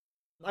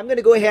I'm going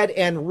to go ahead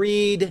and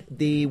read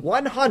the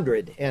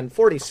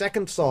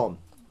 142nd Psalm.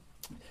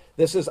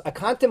 This is a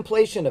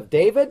contemplation of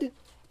David,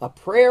 a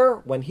prayer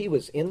when he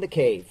was in the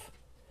cave.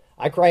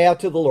 I cry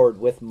out to the Lord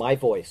with my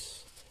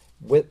voice.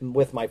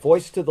 With my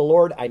voice to the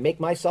Lord, I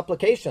make my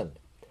supplication.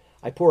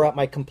 I pour out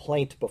my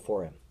complaint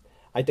before him.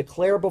 I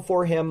declare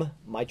before him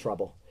my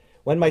trouble.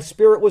 When my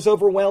spirit was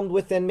overwhelmed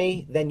within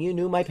me, then you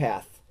knew my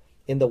path.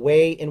 In the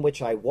way in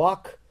which I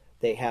walk,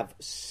 they have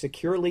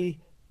secretly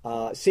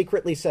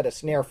set a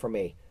snare for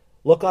me.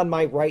 Look on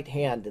my right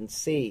hand and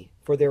see,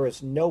 for there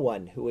is no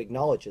one who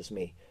acknowledges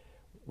me.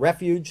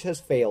 Refuge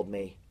has failed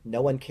me.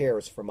 No one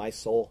cares for my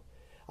soul.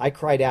 I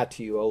cried out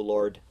to you, O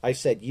Lord. I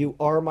said, you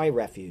are my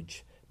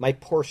refuge, my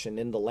portion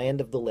in the land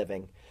of the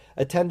living.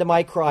 Attend to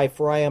my cry,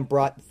 for I am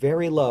brought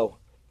very low.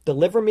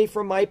 Deliver me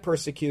from my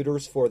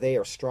persecutors, for they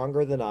are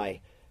stronger than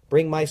I.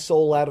 Bring my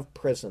soul out of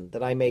prison,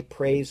 that I may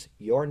praise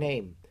your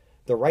name.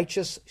 The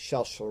righteous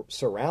shall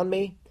surround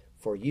me,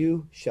 for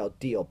you shall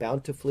deal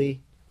bountifully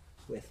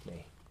with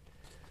me.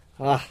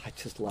 I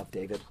just love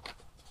David.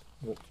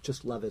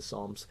 Just love his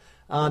Psalms.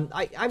 I'm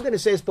going to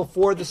say this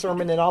before the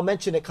sermon, and I'll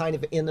mention it kind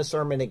of in the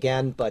sermon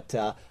again, but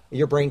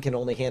your brain can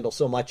only handle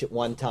so much at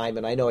one time,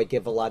 and I know I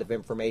give a lot of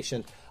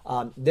information.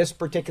 This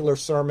particular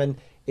sermon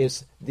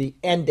is the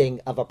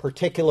ending of a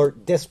particular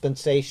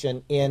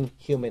dispensation in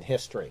human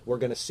history. We're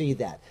going to see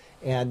that.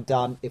 And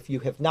if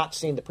you have not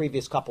seen the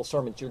previous couple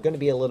sermons, you're going to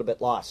be a little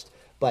bit lost.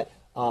 But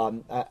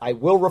I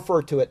will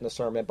refer to it in the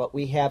sermon, but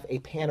we have a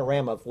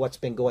panorama of what's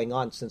been going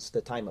on since the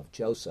time of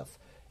Joseph,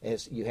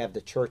 as you have the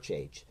church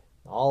age,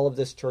 all of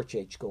this church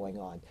age going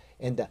on.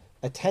 And the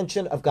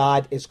attention of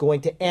God is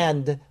going to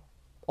end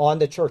on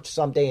the church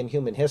someday in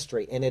human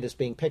history, and it is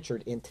being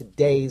pictured in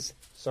today's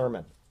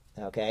sermon.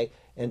 Okay?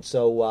 And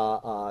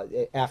so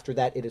after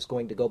that, it is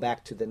going to go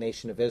back to the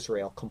nation of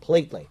Israel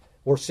completely.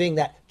 We're seeing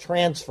that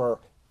transfer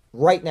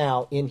right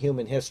now in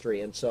human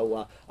history. And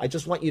so I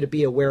just want you to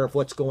be aware of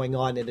what's going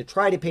on and to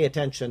try to pay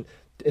attention,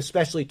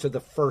 especially to the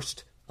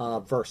first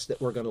verse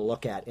that we're going to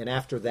look at. And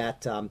after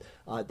that,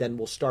 then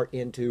we'll start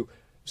into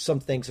some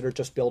things that are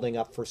just building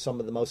up for some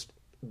of the most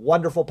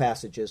wonderful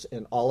passages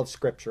in all of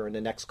Scripture in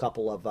the next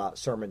couple of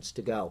sermons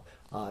to go,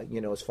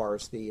 as far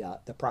as the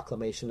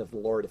proclamation of the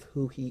Lord of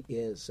who he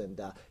is and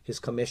his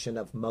commission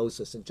of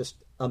Moses and just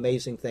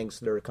amazing things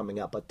that are coming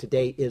up. But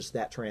today is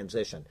that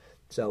transition.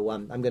 So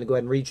I'm going to go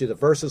ahead and read you the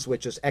verses,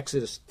 which is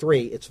Exodus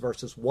 3. It's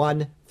verses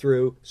 1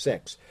 through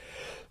 6.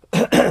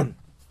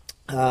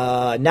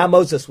 Now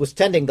Moses was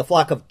tending the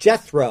flock of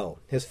Jethro,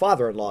 his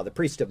father-in-law, the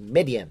priest of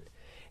Midian.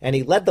 And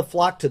he led the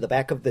flock to the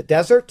back of the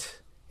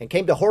desert and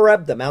came to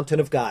Horeb, the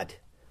mountain of God.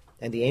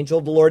 And the angel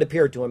of the Lord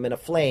appeared to him in a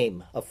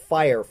flame of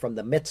fire from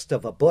the midst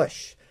of a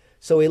bush.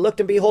 So he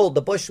looked, and behold,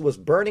 the bush was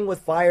burning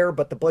with fire,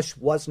 but the bush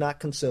was not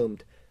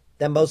consumed.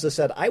 Then Moses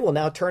said, I will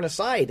now turn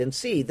aside and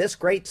see this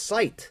great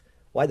sight,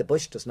 why the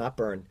bush does not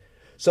burn.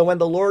 So when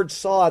the Lord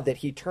saw that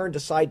he turned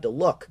aside to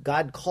look,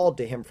 God called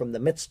to him from the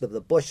midst of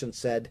the bush and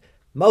said,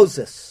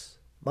 Moses,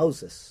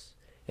 Moses.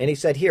 And he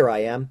said, Here I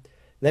am.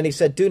 Then he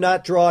said, Do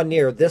not draw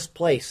near this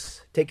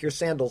place. Take your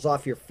sandals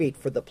off your feet,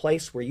 for the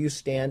place where you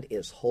stand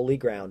is holy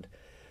ground.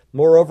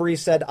 Moreover, he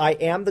said, I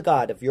am the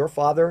God of your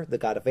father, the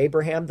God of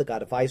Abraham, the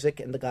God of Isaac,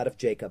 and the God of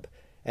Jacob.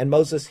 And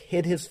Moses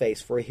hid his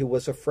face, for he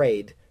was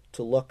afraid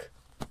to look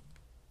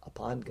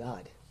upon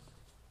God.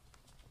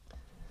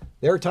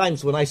 There are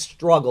times when I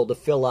struggle to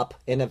fill up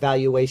an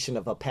evaluation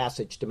of a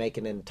passage to make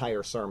an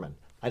entire sermon.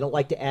 I don't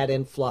like to add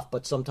in fluff,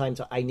 but sometimes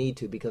I need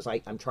to because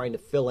I'm trying to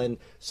fill in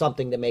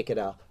something to make it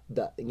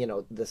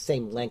the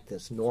same length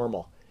as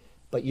normal.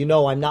 But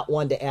I'm not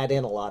one to add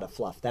in a lot of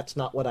fluff. That's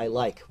not what I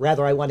like.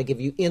 Rather, I want to give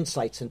you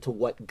insights into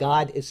what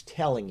God is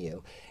telling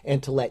you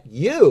and to let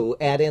you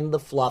add in the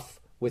fluff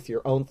with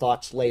your own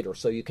thoughts later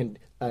so you can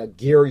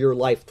gear your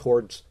life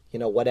towards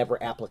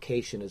whatever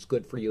application is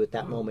good for you at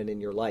that moment in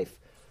your life.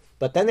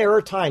 But then there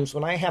are times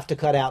when I have to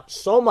cut out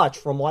so much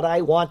from what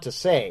I want to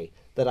say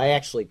that I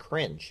actually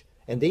cringe.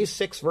 And these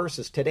 6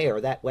 verses today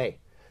are that way.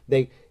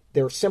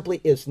 There simply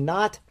is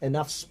not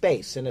enough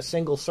space in a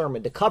single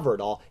sermon to cover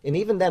it all. And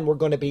even then, we're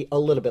going to be a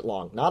little bit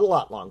long. Not a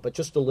lot long, but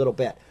just a little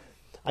bit.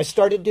 I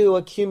started to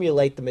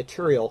accumulate the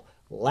material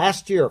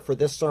last year for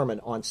this sermon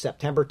on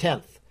September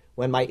 10th,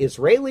 when my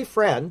Israeli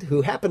friend,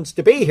 who happens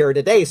to be here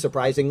today,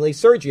 surprisingly,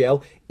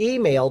 Sergio,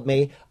 emailed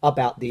me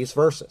about these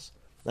verses.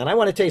 And I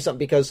want to tell you something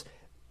because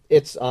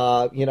it's,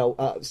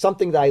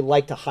 something that I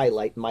like to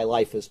highlight in my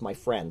life is my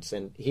friends.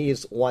 And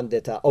he's one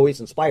that always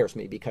inspires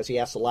me because he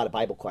asks a lot of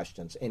Bible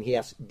questions and he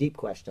asks deep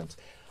questions.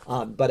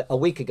 But a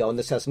week ago, and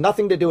this has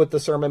nothing to do with the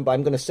sermon, but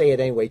I'm going to say it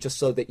anyway, just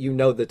so that you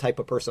know the type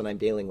of person I'm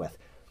dealing with.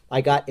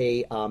 I got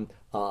a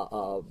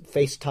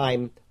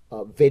FaceTime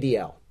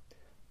video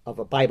of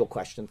a Bible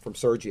question from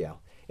Sergio.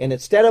 And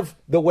instead of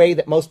the way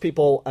that most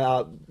people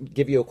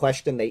give you a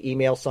question, they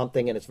email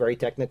something and it's very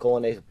technical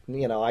and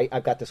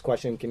I've got this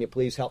question, can you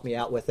please help me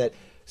out with it?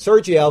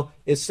 Sergio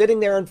is sitting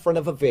there in front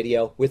of a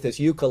video with his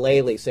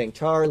ukulele saying,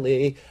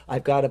 Charlie,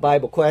 I've got a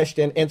Bible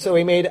question. And so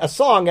he made a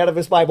song out of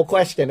his Bible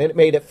question, and it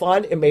made it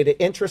fun, it made it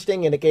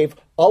interesting, and it gave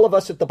all of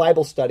us at the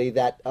Bible study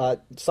that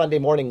Sunday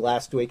morning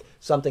last week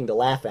something to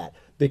laugh at,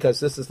 because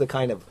this is the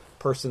kind of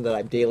person that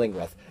I'm dealing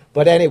with.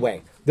 But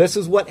anyway, this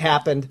is what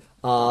happened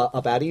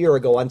about a year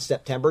ago on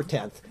September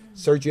 10th.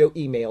 Sergio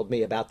emailed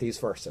me about these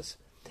verses,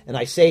 and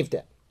I saved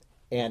it.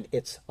 And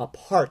it's a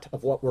part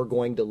of what we're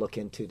going to look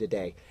into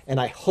today. And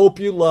I hope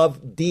you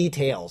love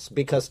details,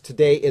 because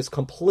today is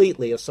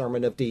completely a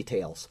sermon of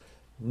details.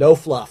 No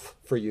fluff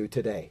for you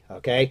today,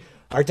 okay?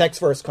 Our text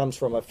verse comes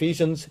from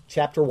Ephesians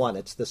chapter 1.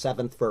 It's the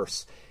 7th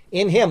verse.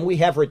 In him we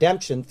have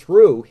redemption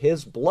through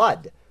his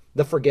blood,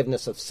 the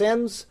forgiveness of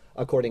sins,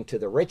 according to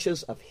the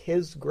riches of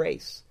his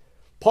grace.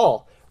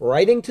 Paul,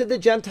 writing to the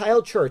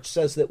Gentile church,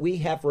 says that we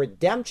have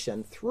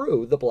redemption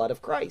through the blood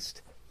of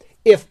Christ.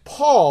 If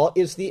Paul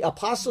is the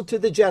apostle to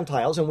the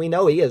Gentiles, and we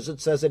know he is,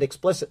 it says it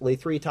explicitly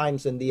 3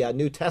 times in the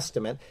New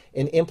Testament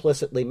and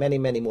implicitly many,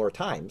 many more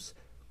times,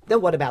 then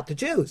what about the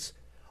Jews?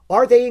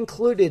 Are they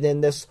included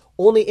in this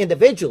only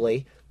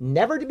individually,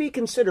 never to be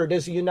considered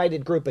as a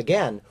united group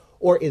again?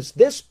 Or is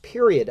this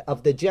period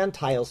of the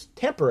Gentiles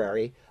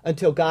temporary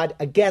until God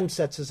again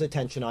sets his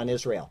attention on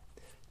Israel?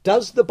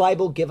 Does the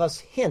Bible give us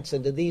hints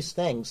into these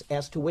things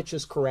as to which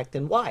is correct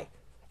and why?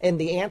 And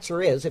the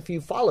answer is, if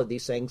you follow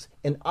these things,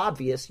 an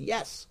obvious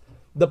yes.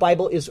 The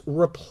Bible is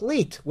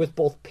replete with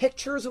both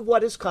pictures of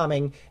what is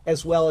coming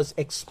as well as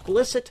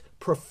explicit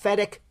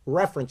prophetic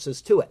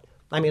references to it.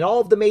 I mean, all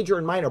of the major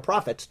and minor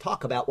prophets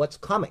talk about what's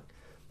coming.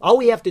 All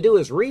we have to do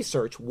is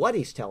research what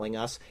he's telling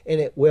us,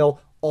 and it will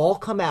all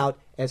come out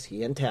as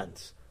he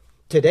intends.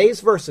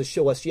 Today's verses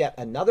show us yet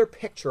another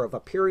picture of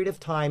a period of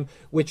time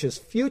which is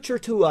future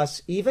to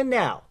us even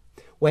now,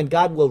 when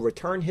God will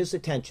return his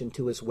attention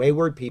to his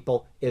wayward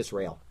people,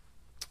 Israel.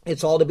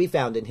 It's all to be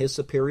found in his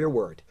superior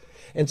word.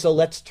 And so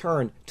let's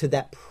turn to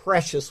that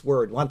precious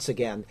word once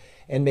again,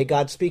 and may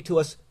God speak to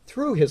us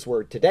through his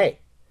word today,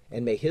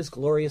 and may his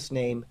glorious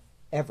name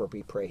ever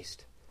be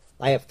praised.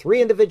 I have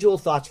 3 individual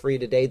thoughts for you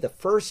today. The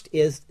first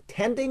is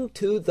tending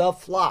to the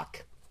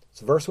flock. It's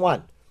verse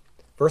 1.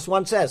 Verse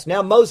 1 says,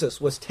 Now Moses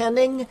was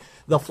tending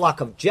the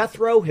flock of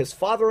Jethro, his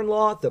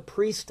father-in-law, the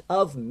priest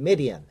of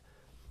Midian.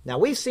 Now,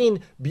 we've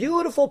seen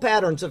beautiful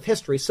patterns of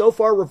history so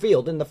far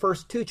revealed in the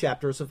first 2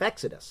 chapters of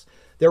Exodus.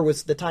 There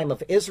was the time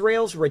of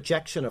Israel's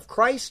rejection of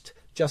Christ,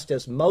 just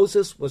as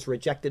Moses was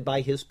rejected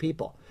by his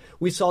people.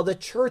 We saw the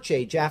church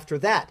age after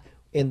that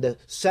in the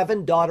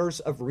 7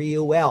 daughters of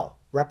Reuel,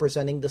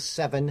 representing the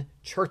 7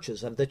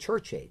 churches of the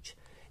church age.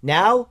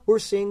 Now we're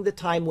seeing the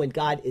time when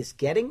God is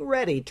getting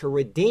ready to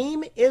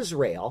redeem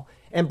Israel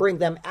and bring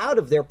them out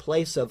of their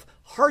place of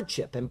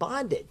hardship and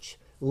bondage,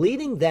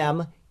 leading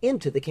them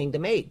into the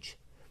kingdom age.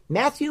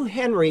 Matthew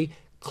Henry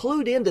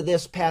clued into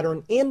this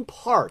pattern in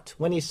part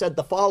when he said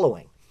the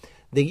following: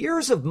 The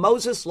years of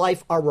Moses'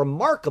 life are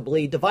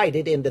remarkably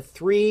divided into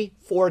 3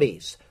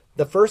 40s.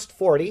 The first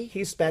 40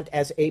 he spent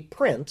as a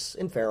prince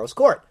in Pharaoh's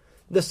court.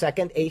 The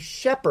second, a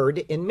shepherd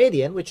in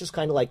Midian, which is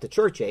kind of like the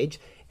church age.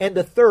 And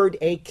the third,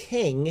 a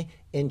king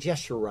in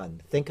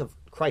Jeshurun. Think of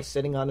Christ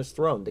sitting on his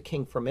throne, the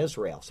king from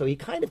Israel. So he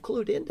kind of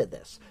clued into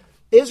this.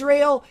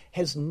 Israel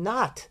has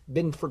not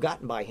been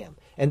forgotten by him,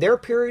 and their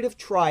period of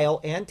trial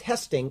and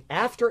testing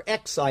after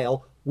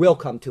exile will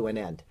come to an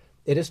end.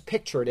 It is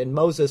pictured in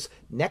Moses'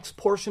 next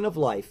portion of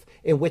life,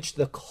 in which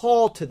the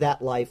call to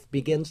that life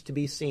begins to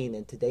be seen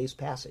in today's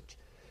passage.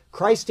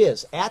 Christ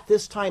is, at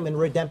this time in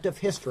redemptive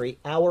history,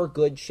 our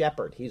good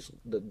shepherd. He's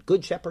the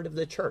good shepherd of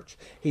the church.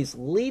 He's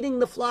leading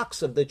the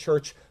flocks of the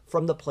church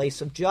from the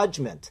place of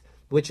judgment,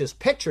 which is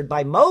pictured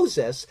by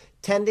Moses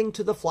tending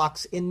to the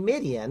flocks in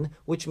Midian,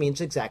 which means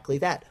exactly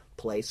that,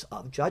 place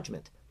of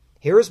judgment.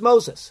 Here is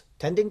Moses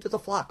tending to the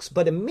flocks,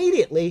 but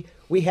immediately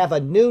we have a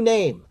new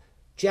name,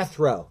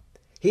 Jethro.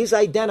 He's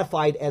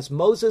identified as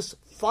Moses'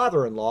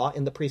 father-in-law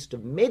and the priest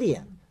of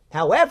Midian.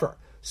 However,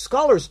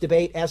 scholars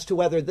debate as to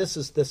whether this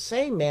is the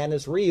same man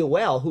as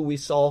Reuel, who we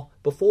saw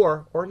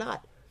before, or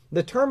not.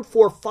 The term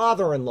for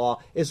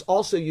father-in-law is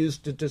also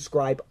used to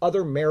describe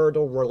other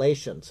marital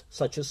relations,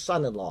 such as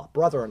son-in-law,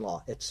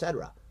 brother-in-law,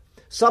 etc.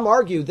 Some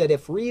argue that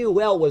if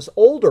Reuel was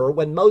older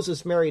when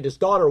Moses married his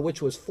daughter,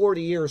 which was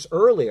 40 years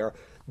earlier,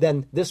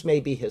 then this may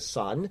be his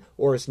son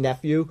or his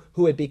nephew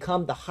who had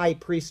become the high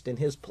priest in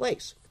his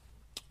place.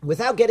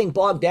 Without getting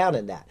bogged down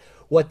in that,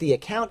 what the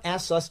account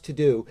asks us to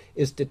do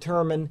is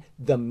determine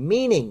the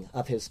meaning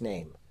of his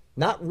name,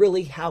 not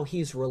really how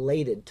he's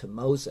related to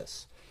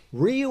Moses.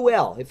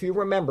 Reuel, if you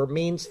remember,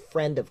 means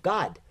friend of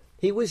God.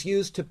 He was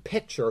used to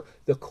picture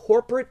the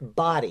corporate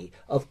body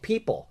of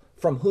people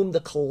from whom the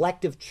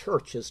collective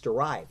church is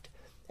derived.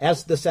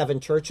 As the 7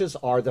 churches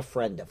are the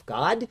friend of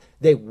God,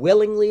 they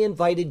willingly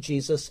invited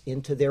Jesus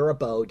into their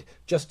abode,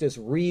 just as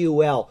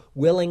Reuel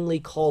willingly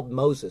called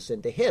Moses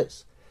into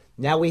his.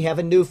 Now we have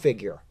a new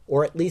figure,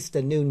 or at least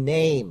a new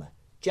name,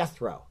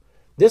 Jethro.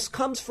 This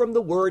comes from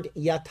the word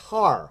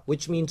yatar,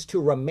 which means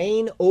to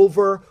remain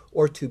over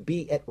or to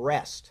be at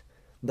rest.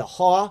 The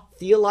Ha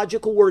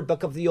Theological Word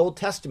Book of the Old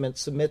Testament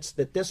submits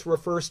that this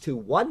refers to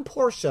one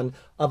portion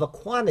of a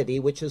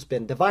quantity which has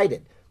been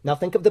divided. Now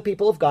think of the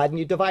people of God and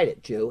you divide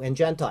it, Jew and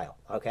Gentile,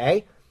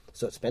 okay?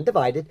 So it's been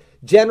divided.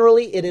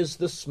 Generally, it is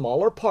the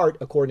smaller part,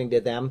 according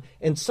to them,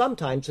 and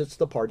sometimes it's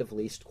the part of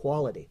least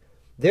quality.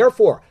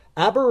 Therefore,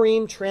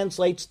 Abarim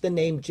translates the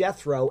name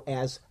Jethro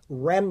as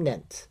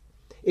remnant.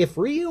 If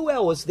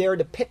Reuel was there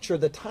to picture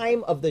the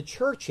time of the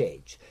church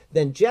age,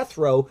 then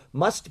Jethro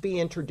must be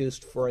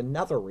introduced for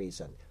another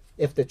reason.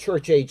 If the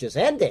church age is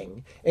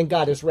ending and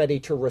God is ready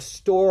to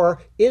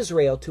restore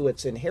Israel to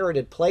its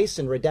inherited place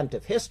in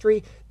redemptive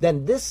history,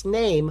 then this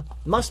name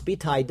must be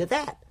tied to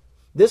that.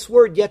 This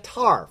word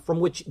yatar,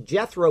 from which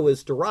Jethro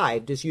is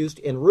derived, is used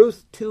in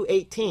Ruth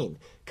 2:18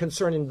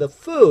 concerning the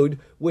food,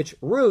 which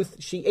Ruth,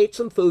 she ate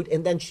some food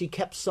and then she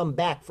kept some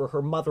back for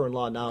her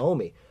mother-in-law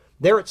Naomi.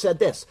 There it said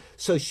this,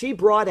 so she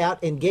brought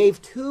out and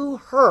gave to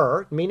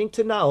her, meaning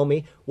to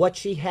Naomi, what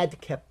she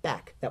had kept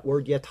back, that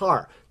word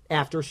yatar,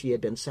 after she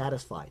had been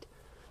satisfied.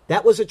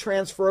 That was a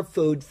transfer of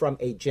food from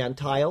a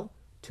Gentile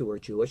to her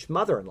Jewish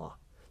mother-in-law.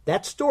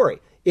 That story,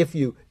 if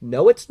you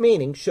know its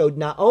meaning, showed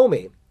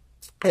Naomi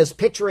as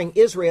picturing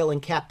Israel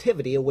in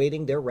captivity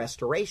awaiting their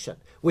restoration,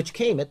 which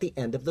came at the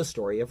end of the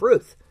story of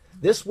Ruth.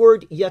 This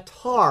word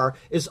yatar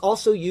is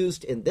also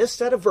used in this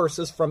set of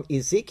verses from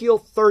Ezekiel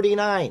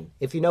 39.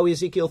 If you know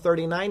Ezekiel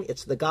 39,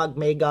 it's the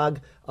Gog-Magog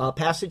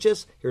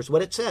passages. Here's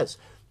what it says.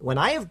 When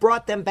I have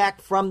brought them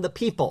back from the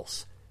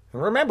peoples,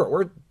 and remember,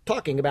 we're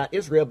talking about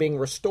Israel being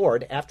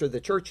restored after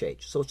the church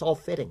age, so it's all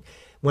fitting.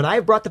 When I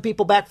have brought the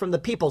people back from the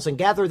peoples and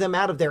gathered them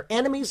out of their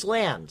enemies'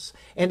 lands,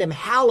 and am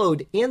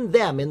hallowed in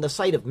them in the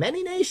sight of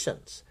many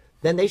nations,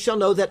 then they shall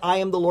know that I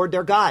am the Lord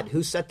their God,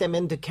 who set them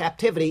into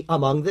captivity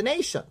among the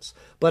nations,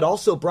 but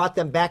also brought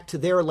them back to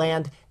their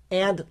land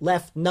and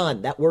left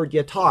none, that word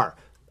yatar,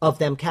 of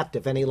them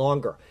captive any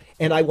longer.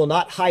 And I will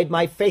not hide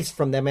my face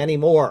from them any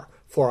more,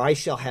 for I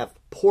shall have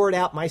poured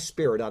out my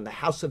spirit on the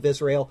house of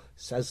Israel,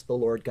 says the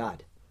Lord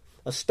God.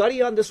 A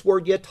study on this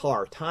word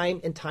yatar, time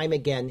and time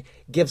again,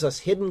 gives us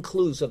hidden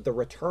clues of the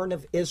return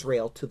of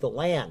Israel to the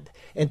land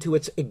and to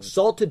its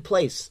exalted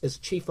place as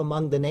chief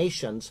among the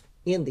nations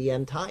in the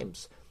end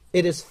times.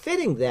 It is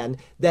fitting, then,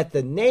 that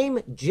the name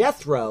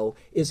Jethro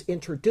is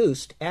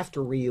introduced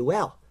after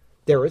Reuel.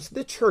 There is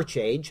the church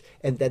age,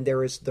 and then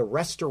there is the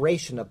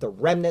restoration of the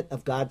remnant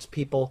of God's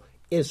people,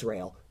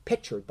 Israel,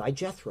 pictured by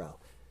Jethro.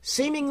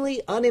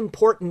 Seemingly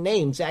unimportant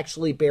names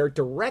actually bear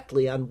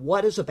directly on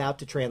what is about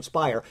to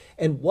transpire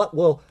and what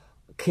will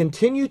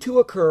continue to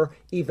occur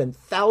even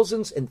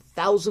thousands and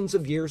thousands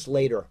of years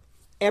later.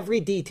 Every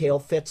detail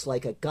fits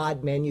like a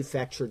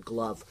God-manufactured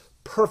glove,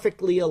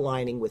 perfectly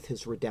aligning with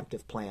his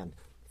redemptive plan.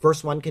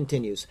 Verse 1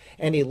 continues,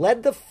 and he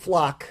led the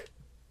flock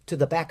to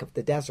the back of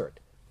the desert.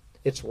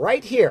 It's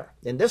right here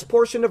in this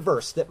portion of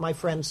verse that my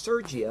friend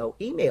Sergio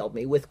emailed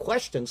me with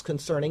questions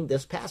concerning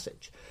this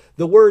passage.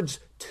 The words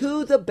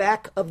to the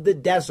back of the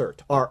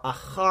desert are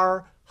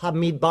achar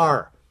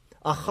hamidbar.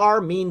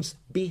 Achar means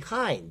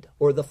behind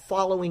or the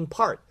following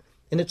part.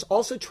 And it's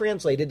also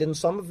translated in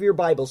some of your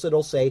Bibles,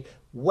 it'll say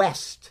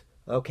west,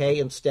 okay?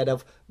 Instead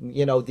of,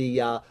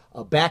 the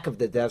back of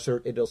the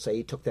desert, it'll say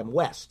he took them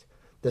west.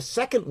 The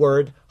second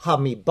word,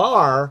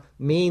 hamidbar,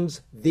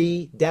 means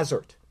the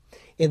desert.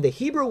 In the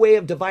Hebrew way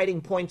of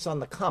dividing points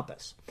on the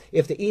compass,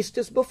 if the east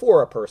is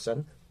before a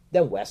person,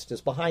 then west is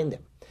behind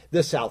them.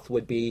 The south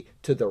would be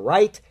to the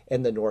right,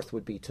 and the north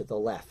would be to the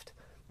left.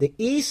 The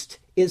east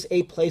is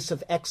a place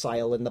of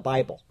exile in the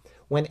Bible.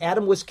 When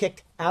Adam was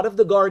kicked out of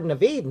the Garden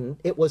of Eden,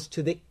 it was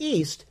to the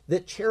east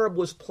that cherub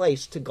was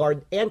placed to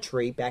guard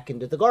entry back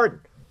into the garden.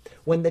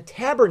 When the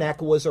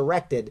tabernacle was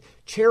erected,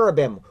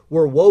 cherubim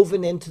were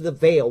woven into the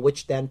veil,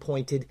 which then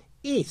pointed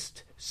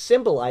east,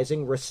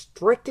 symbolizing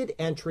restricted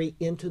entry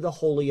into the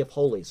Holy of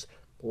Holies,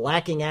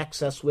 lacking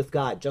access with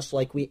God, just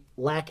like we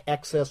lack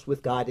access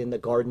with God in the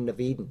Garden of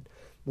Eden.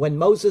 When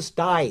Moses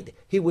died,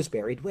 he was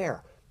buried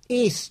where?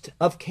 East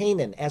of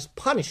Canaan, as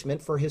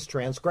punishment for his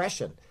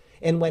transgression.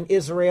 And when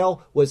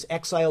Israel was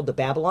exiled to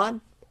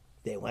Babylon,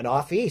 they went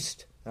off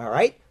east, all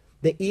right?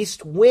 The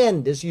east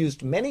wind is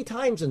used many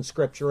times in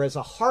Scripture as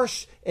a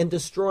harsh and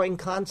destroying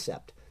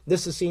concept.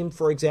 This is seen,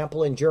 for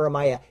example, in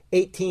Jeremiah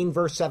 18,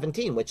 verse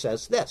 17, which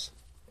says this,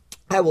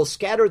 I will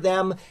scatter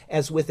them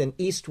as with an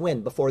east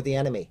wind before the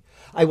enemy.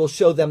 I will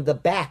show them the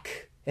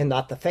back and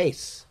not the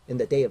face in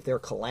the day of their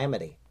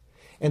calamity.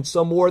 And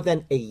so more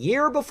than a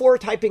year before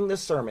typing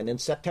this sermon, in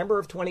September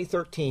of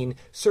 2013,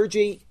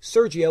 Sergio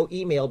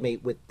emailed me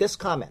with this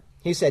comment.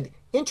 He said,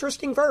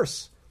 interesting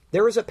verse.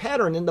 There is a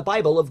pattern in the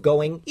Bible of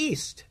going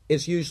east.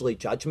 Is usually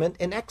judgment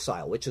and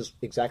exile, which is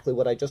exactly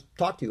what I just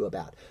talked to you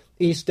about.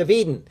 East of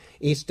Eden,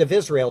 east of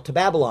Israel to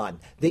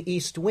Babylon, the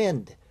east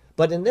wind.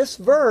 But in this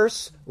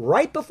verse,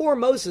 right before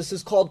Moses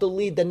is called to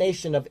lead the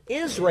nation of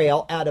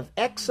Israel out of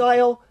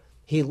exile,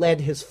 he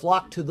led his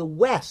flock to the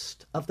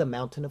west of the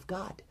mountain of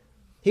God.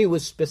 He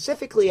was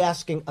specifically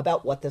asking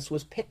about what this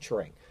was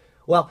picturing.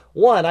 Well,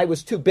 one, I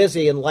was too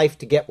busy in life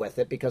to get with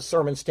it because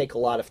sermons take a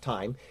lot of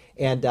time.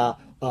 And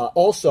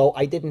also,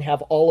 I didn't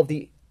have all of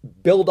the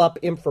build-up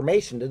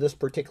information to this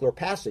particular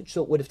passage.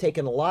 So it would have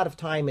taken a lot of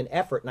time and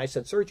effort. And I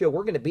said, Sergio,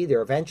 we're going to be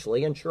there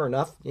eventually. And sure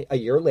enough, a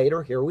year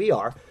later, here we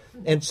are.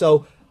 And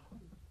so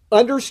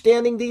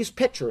understanding these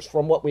pictures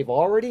from what we've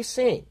already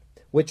seen,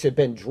 which have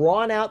been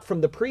drawn out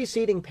from the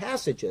preceding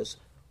passages,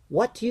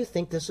 what do you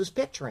think this is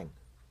picturing?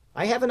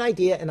 I have an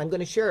idea, and I'm going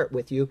to share it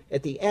with you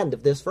at the end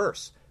of this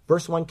verse.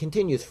 Verse 1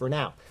 continues for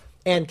now.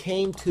 And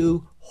came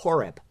to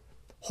Horeb.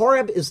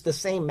 Horeb is the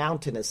same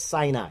mountain as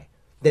Sinai.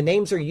 The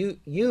names are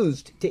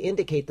used to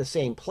indicate the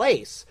same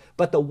place,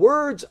 but the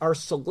words are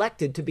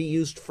selected to be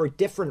used for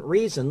different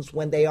reasons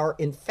when they are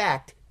in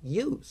fact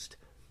used.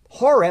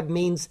 Horeb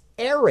means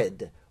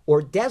arid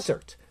or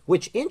desert,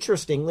 which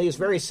interestingly is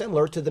very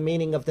similar to the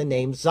meaning of the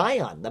name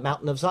Zion, the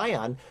mountain of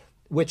Zion,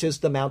 which is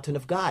the mountain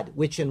of God,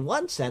 which in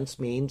one sense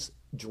means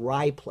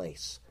dry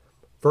place.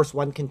 Verse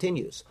 1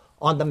 continues,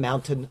 on the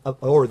mountain of,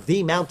 or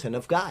the mountain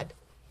of God.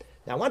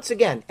 Now, once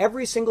again,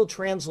 every single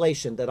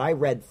translation that I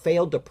read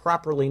failed to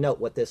properly note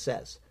what this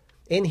says.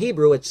 In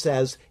Hebrew, it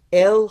says,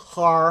 El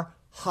Har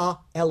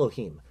Ha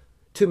Elohim,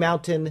 to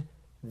mountain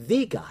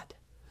the God.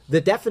 The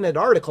definite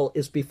article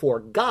is before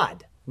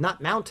God,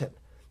 not mountain.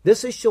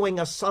 This is showing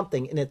us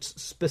something in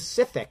its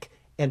specific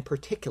and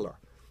particular.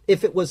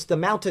 If it was the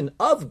mountain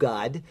of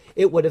God,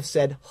 it would have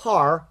said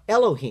Har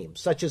Elohim,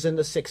 such as in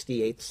the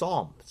 68th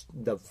Psalm.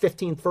 The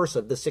 15th verse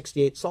of the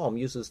 68th Psalm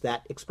uses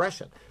that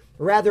expression.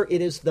 Rather,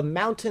 it is the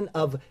mountain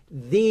of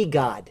the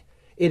God.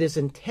 It is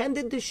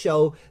intended to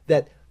show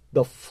that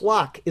the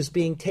flock is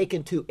being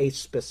taken to a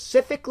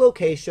specific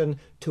location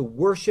to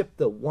worship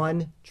the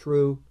one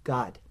true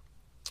God.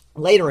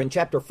 Later in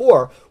chapter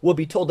 4, we'll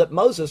be told that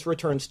Moses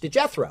returns to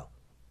Jethro,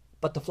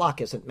 but the flock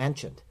isn't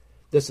mentioned.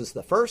 This is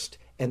the first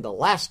and the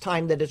last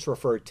time that it's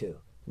referred to.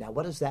 Now,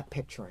 what is that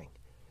picturing?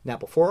 Now,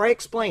 before I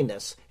explain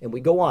this and we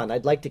go on,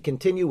 I'd like to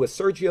continue with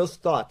Sergio's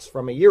thoughts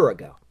from a year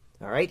ago.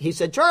 All right, he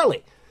said,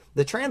 Charlie,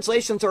 the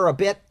translations are a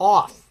bit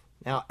off.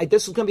 Now,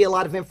 this is going to be a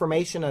lot of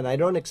information, and I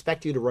don't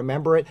expect you to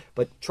remember it,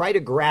 but try to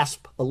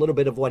grasp a little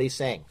bit of what he's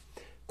saying.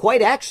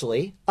 Quite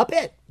actually, a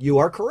bit. You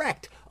are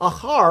correct.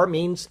 Ahar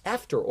means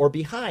after or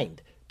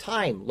behind,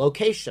 time,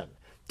 location.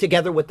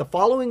 Together with the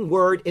following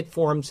word, it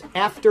forms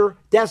after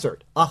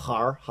desert,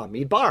 Ahar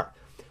Hamidbar.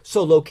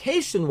 So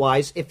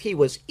location-wise, if he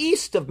was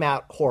east of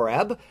Mount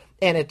Horeb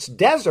and it's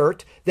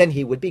desert, then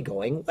he would be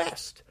going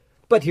west.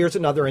 But here's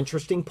another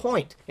interesting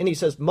point, and he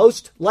says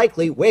most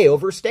likely way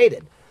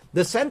overstated.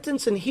 The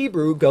sentence in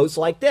Hebrew goes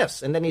like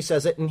this, and then he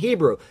says it in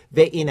Hebrew,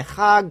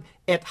 Ve'inchag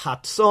et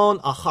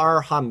hatzon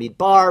ahar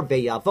hamidbar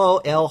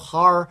ve'yavo el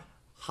har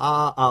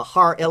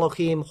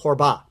Elohim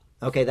horba.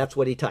 Okay, that's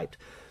what he typed.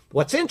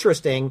 What's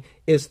interesting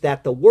is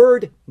that the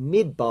word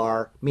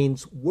midbar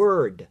means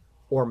word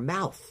or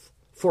mouth.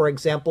 For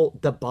example,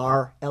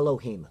 Dabar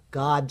Elohim,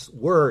 God's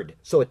word.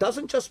 So it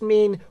doesn't just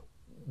mean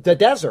the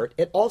desert,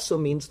 it also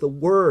means the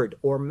word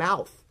or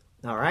mouth.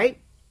 All right?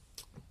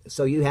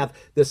 So you have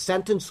the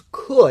sentence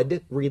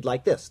could read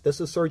like this.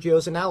 This is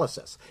Sergio's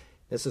analysis.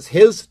 This is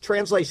his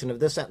translation of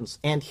this sentence.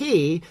 And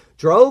he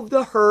drove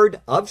the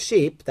herd of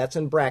sheep, that's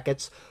in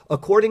brackets,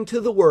 according to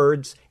the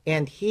words,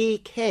 and he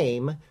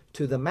came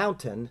to the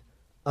mountain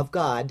of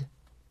God,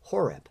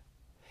 Horeb.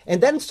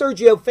 And then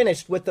Sergio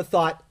finished with the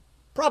thought,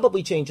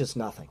 probably changes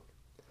nothing.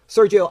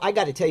 Sergio, I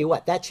got to tell you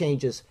what, that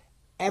changes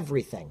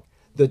everything.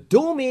 The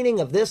dual meaning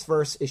of this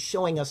verse is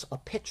showing us a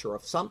picture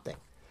of something.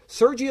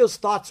 Sergio's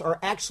thoughts are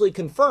actually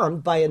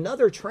confirmed by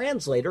another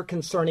translator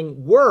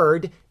concerning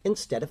word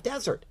instead of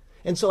desert.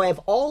 And so I have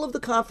all of the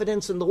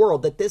confidence in the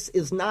world that this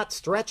is not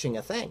stretching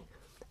a thing.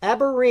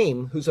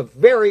 Abarim, who's a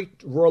very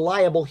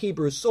reliable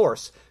Hebrew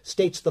source,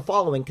 states the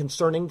following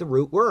concerning the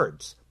root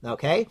words.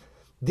 Okay?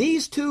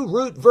 These two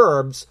root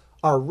verbs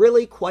are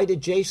really quite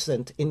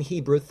adjacent in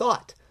Hebrew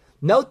thought.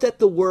 Note that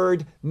the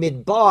word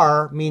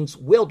midbar means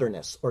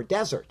wilderness or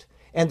desert,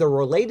 and the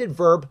related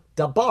verb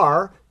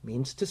dabar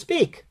means to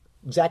speak.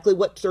 Exactly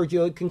what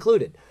Sergio had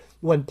concluded.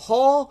 When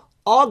Paul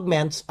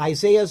augments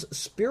Isaiah's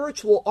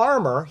spiritual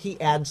armor, he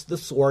adds the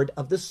sword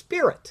of the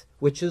Spirit,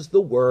 which is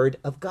the word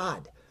of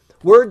God.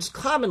 Words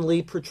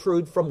commonly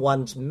protrude from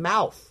one's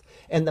mouth,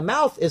 and the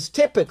mouth is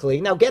typically,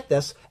 now get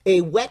this,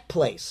 a wet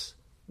place,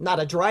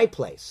 not a dry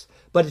place.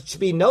 But it should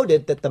be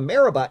noted that the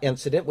Meribah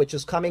incident, which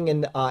is coming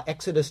in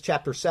Exodus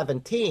chapter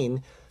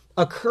 17,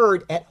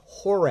 occurred at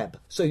Horeb.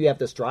 So you have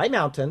this dry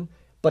mountain,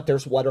 but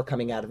there's water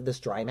coming out of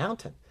this dry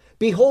mountain.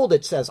 Behold,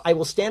 it says, I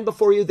will stand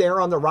before you there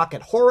on the rock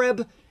at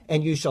Horeb,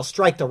 and you shall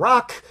strike the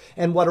rock,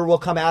 and water will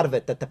come out of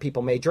it that the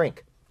people may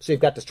drink. So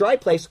you've got this dry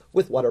place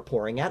with water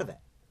pouring out of it.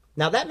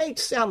 Now that may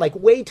sound like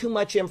way too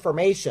much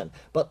information,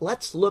 but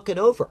let's look it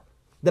over.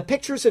 The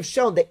pictures have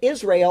shown that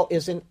Israel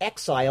is in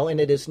exile,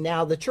 and it is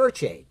now the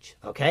church age,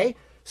 okay?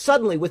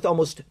 Suddenly, with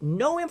almost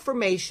no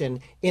information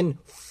in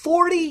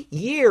 40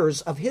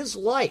 years of his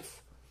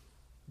life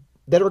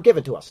that are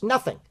given to us,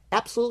 nothing,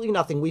 absolutely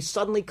nothing, we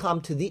suddenly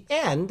come to the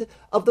end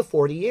of the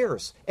 40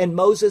 years, and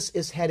Moses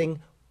is heading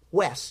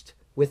west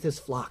with his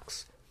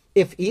flocks.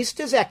 If east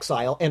is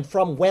exile, and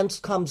from whence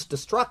comes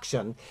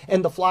destruction,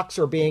 and the flocks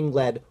are being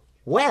led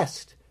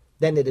west,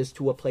 then it is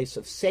to a place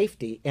of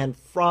safety, and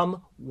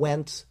from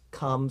whence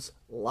comes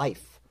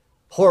life.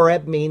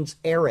 Horeb means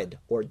arid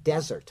or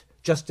desert,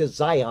 just as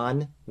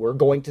Zion, we're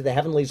going to the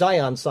heavenly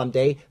Zion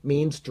someday,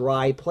 means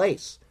dry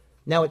place.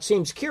 Now it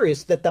seems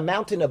curious that the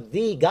mountain of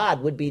the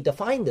God would be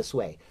defined this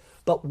way.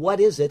 But what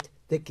is it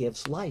that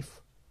gives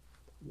life?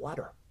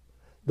 Water.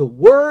 The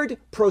word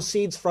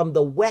proceeds from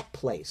the wet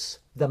place,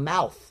 the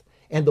mouth,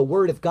 and the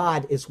word of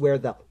God is where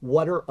the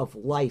water of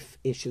life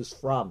issues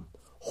from.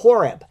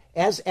 Horeb,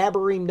 as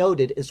Abiram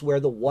noted, is where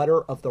the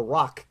water of the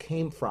rock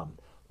came from.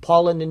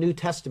 Paul in the New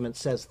Testament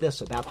says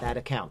this about that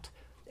account.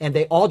 And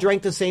they all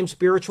drank the same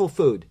spiritual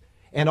food,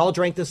 and all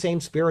drank the same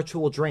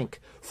spiritual drink,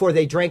 for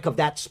they drank of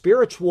that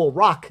spiritual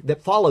rock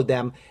that followed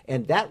them,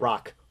 and that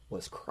rock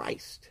was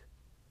Christ.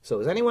 So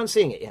is anyone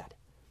seeing it yet?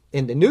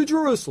 In the New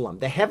Jerusalem,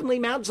 the heavenly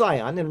Mount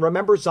Zion, and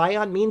remember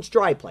Zion means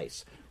dry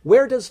place,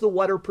 where does the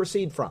water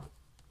proceed from?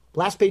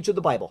 Last page of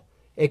the Bible.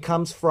 It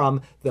comes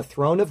from the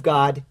throne of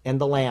God and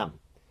the Lamb.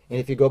 And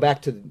if you go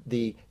back to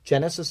the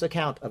Genesis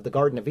account of the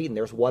Garden of Eden,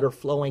 there's water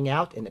flowing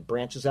out, and it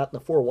branches out in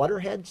the four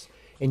waterheads.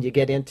 And you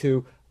get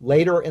into,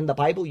 later in the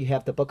Bible, you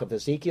have the book of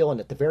Ezekiel, and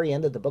at the very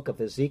end of the book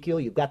of Ezekiel,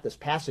 you've got this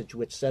passage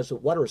which says that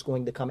water is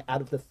going to come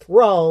out of the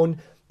throne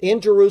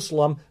in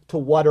Jerusalem to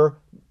water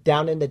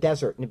down in the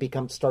desert, and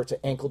it starts at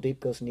ankle deep,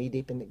 goes knee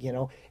deep, and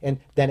and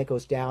then it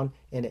goes down,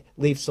 and it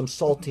leaves some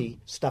salty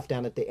stuff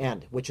down at the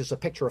end, which is a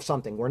picture of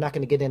something. We're not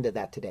going to get into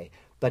that today.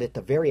 But at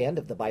the very end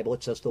of the Bible,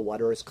 it says the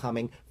water is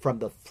coming from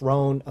the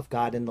throne of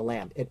God and the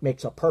Lamb. It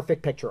makes a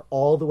perfect picture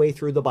all the way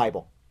through the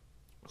Bible.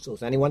 So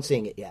is anyone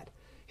seeing it yet?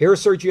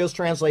 Here's Sergio's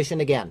translation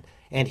again.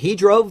 And he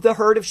drove the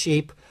herd of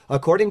sheep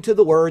according to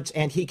the words,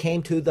 and he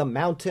came to the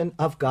mountain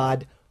of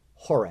God,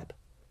 Horeb.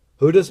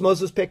 Who does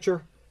Moses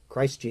picture?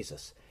 Christ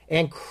Jesus.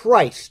 And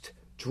Christ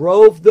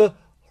drove the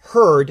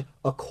herd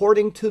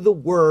according to the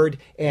word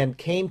and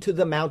came to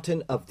the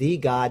mountain of the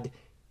God,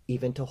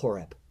 even to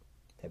Horeb.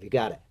 Have you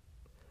got it?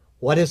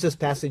 What is this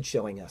passage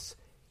showing us?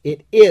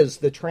 It is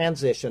the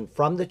transition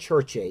from the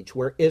church age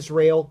where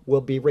Israel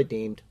will be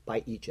redeemed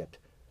by Egypt.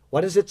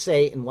 What does it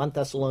say in 1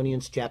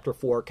 Thessalonians chapter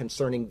 4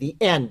 concerning the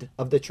end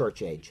of the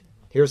church age?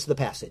 Here's the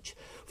passage.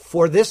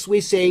 For this we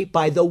say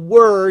by the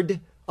word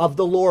of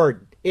the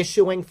Lord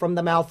issuing from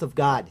the mouth of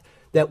God,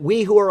 that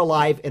we who are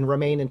alive and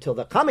remain until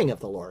the coming of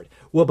the Lord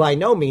will by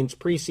no means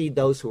precede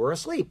those who are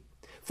asleep.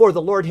 For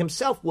the Lord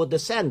himself will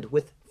descend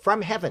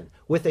from heaven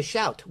with a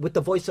shout, with the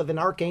voice of an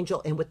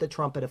archangel, and with the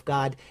trumpet of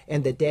God,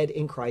 and the dead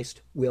in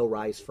Christ will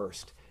rise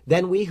first.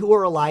 Then we who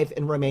are alive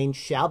and remain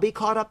shall be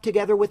caught up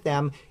together with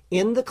them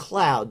in the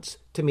clouds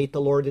to meet the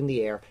Lord in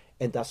the air,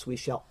 and thus we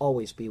shall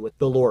always be with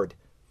the Lord.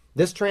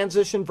 This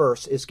transition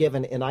verse is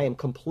given, and I am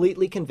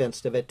completely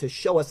convinced of it, to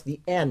show us the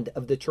end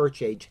of the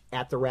church age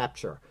at the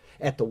rapture,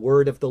 at the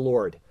word of the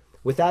Lord,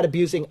 without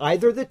abusing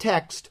either the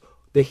text,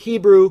 the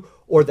Hebrew,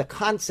 or the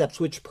concepts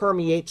which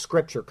permeate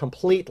Scripture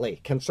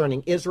completely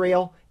concerning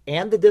Israel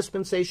and the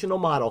dispensational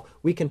model.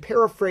 We can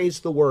paraphrase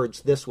the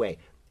words this way.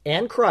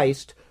 And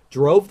Christ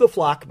drove the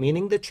flock,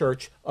 meaning the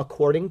church,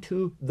 according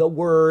to the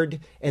word,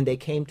 and they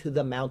came to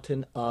the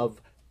mountain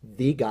of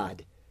the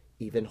God,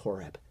 even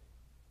Horeb.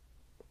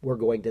 We're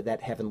going to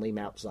that heavenly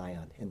Mount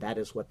Zion, and that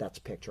is what that's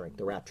picturing,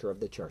 the rapture of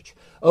the church.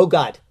 Oh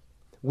God,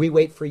 we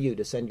wait for you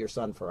to send your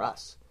Son for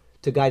us,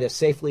 to guide us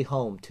safely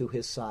home to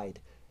his side.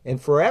 And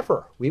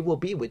forever we will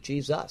be with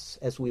Jesus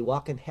as we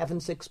walk in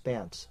heaven's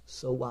expanse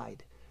so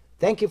wide.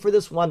 Thank you for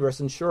this wondrous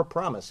and sure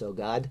promise, O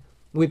God.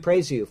 We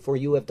praise you, for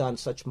you have done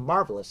such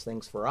marvelous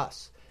things for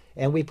us.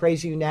 And we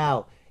praise you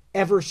now,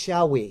 ever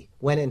shall we,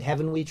 when in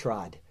heaven we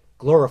trod,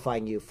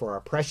 glorifying you for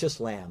our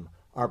precious Lamb,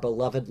 our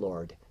beloved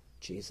Lord,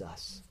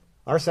 Jesus.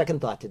 Our second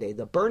thought today,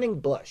 the burning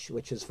bush,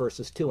 which is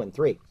verses 2 and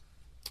 3.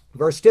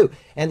 Verse 2,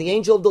 and the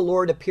angel of the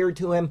Lord appeared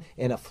to him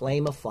in a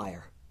flame of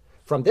fire.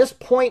 From this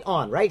point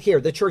on, right here,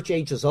 the church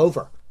age is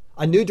over.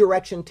 A new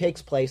direction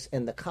takes place,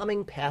 and the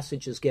coming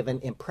passage is given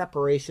in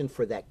preparation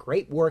for that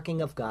great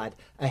working of God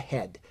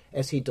ahead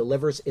as he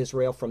delivers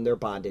Israel from their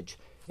bondage.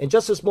 And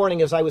just this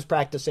morning, as I was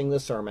practicing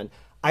this sermon,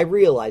 I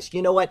realized,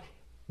 you know what?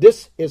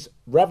 This is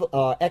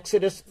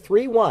Exodus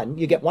 3:1.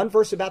 You get one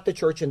verse about the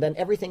church, and then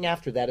everything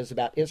after that is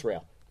about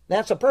Israel.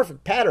 That's a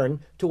perfect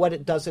pattern to what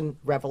it does in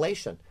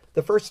Revelation.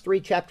 The first 3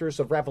 chapters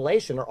of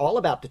Revelation are all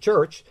about the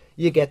church.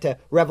 You get to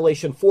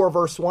Revelation 4,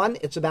 verse 1,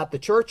 it's about the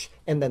church,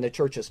 and then the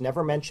church is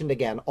never mentioned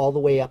again all the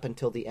way up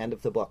until the end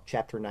of the book,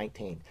 chapter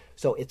 19.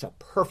 So it's a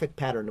perfect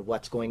pattern of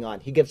what's going on.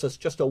 He gives us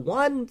just a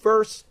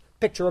one-verse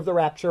picture of the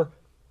rapture,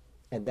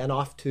 and then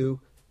off to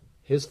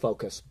his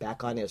focus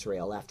back on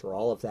Israel after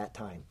all of that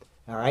time.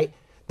 All right?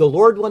 The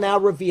Lord will now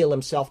reveal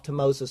himself to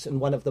Moses in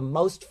one of the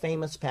most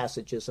famous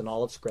passages in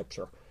all of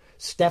Scripture.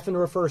 Stephen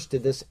refers to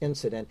this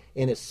incident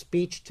in his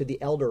speech to the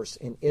elders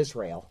in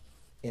Israel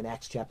in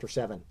Acts chapter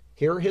 7.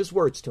 Here are his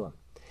words to him.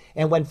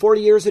 And when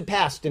 40 years had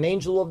passed, an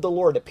angel of the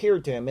Lord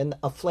appeared to him in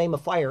a flame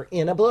of fire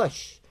in a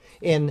bush.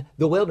 in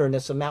the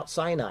wilderness of Mount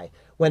Sinai.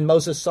 When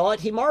Moses saw it,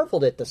 he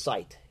marveled at the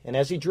sight. And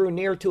as he drew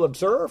near to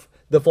observe,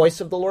 the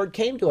voice of the Lord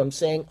came to him,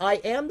 saying, I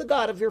am the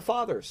God of your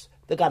fathers,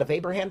 the God of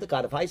Abraham, the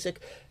God of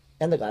Isaac,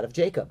 and the God of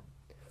Jacob.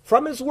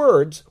 From his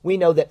words, we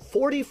know that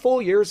 40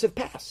 full years have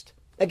passed.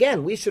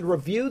 Again, we should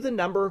review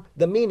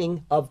the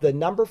meaning of the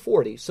number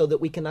 40 so that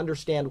we can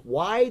understand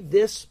why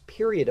this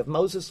period of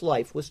Moses'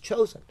 life was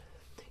chosen.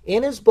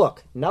 In his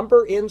book,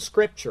 Number in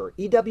Scripture,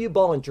 E.W.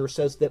 Bullinger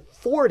says that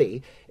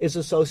 40 is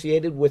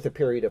associated with a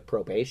period of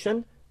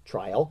probation,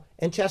 trial,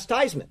 and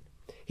chastisement.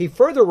 He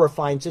further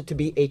refines it to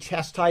be a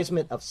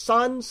chastisement of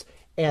sons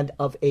and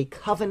of a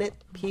covenant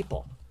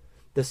people.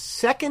 The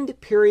second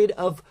period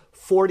of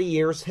 40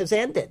 years has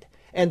ended,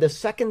 and the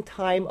second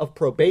time of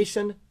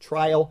probation,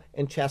 trial,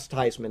 and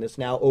chastisement is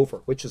now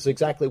over, which is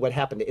exactly what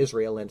happened to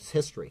Israel in its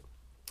history.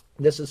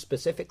 This is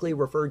specifically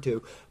referred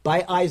to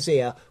by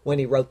Isaiah when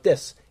he wrote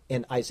this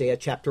in Isaiah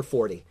chapter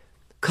 40.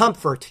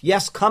 Comfort,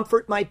 yes,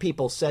 comfort my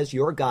people, says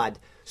your God.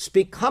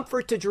 Speak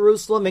comfort to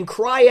Jerusalem and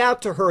cry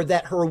out to her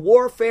that her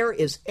warfare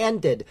is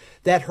ended,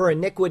 that her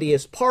iniquity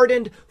is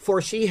pardoned,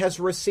 for she has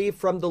received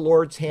from the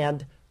Lord's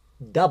hand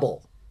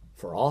double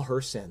for all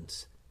her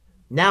sins.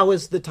 Now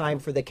is the time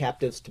for the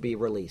captives to be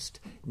released.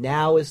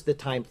 Now is the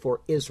time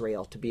for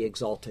Israel to be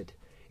exalted.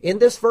 In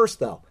this verse,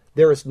 though,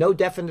 there is no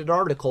definite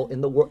article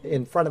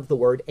in front of the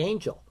word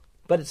angel,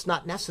 but it's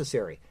not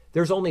necessary.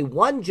 There's only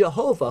one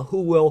Jehovah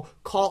who will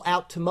call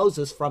out to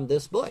Moses from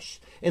this bush.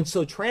 And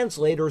so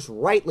translators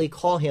rightly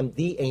call him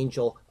the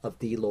angel of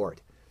the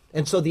Lord.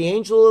 And so the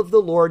angel of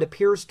the Lord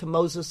appears to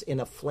Moses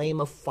in a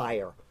flame of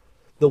fire.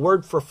 The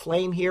word for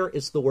flame here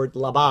is the word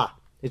labah.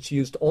 It's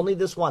used only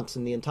this once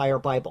in the entire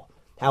Bible.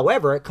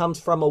 However, it comes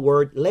from a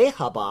word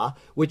lehabah,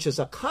 which is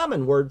a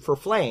common word for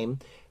flame,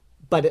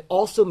 but it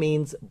also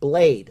means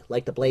blade,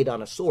 like the blade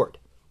on a sword.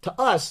 To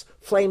us,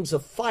 flames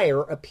of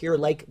fire appear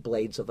like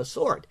blades of a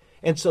sword.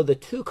 And so the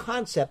two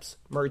concepts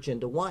merge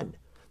into one.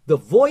 The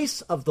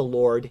voice of the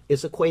Lord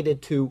is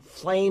equated to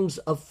flames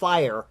of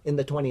fire in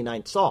the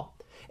 29th Psalm.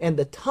 And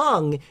the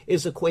tongue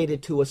is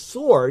equated to a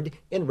sword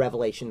in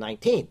Revelation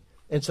 19.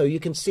 And so you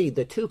can see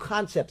the two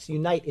concepts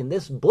unite in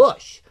this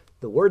bush,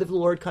 the word of the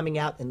Lord coming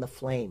out in the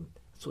flame.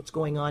 That's what's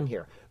going on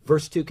here.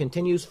 Verse 2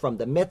 continues, from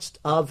the midst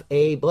of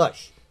a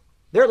bush.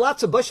 There are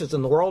lots of bushes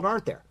in the world,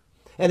 aren't there?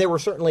 And there were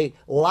certainly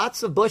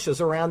lots of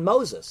bushes around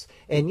Moses.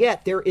 And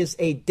yet there is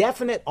a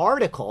definite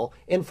article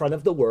in front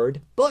of the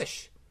word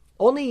bush.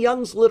 Only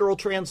Young's literal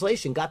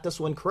translation got this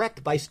one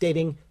correct by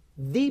stating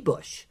the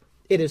bush.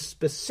 It is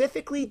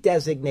specifically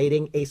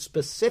designating a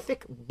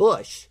specific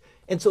bush,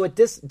 and so it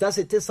does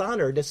it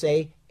dishonor to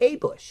say a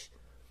bush.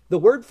 The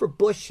word for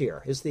bush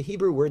here is the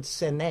Hebrew word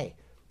seneh,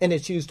 and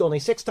it's used only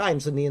 6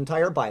 times in the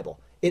entire Bible.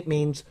 It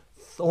means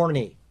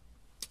thorny.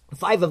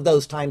 5 of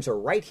those times are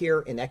right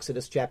here in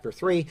Exodus chapter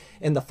 3,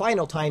 and the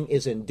final time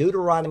is in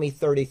Deuteronomy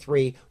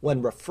 33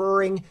 when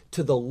referring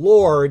to the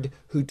Lord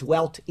who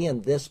dwelt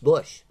in this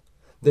bush.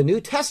 The New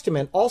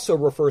Testament also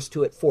refers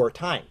to it 4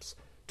 times,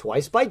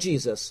 twice by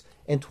Jesus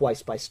and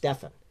twice by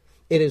Stephen.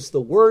 It is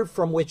the word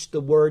from which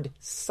the word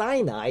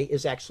Sinai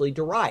is actually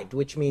derived,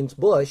 which means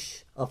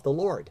bush of the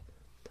Lord.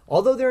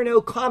 Although there are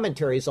no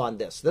commentaries on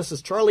this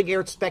is Charlie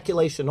Garrett's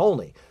speculation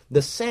only,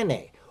 the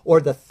Seneh, or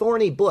the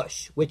thorny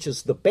bush, which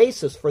is the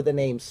basis for the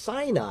name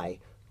Sinai,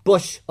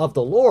 bush of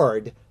the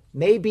Lord,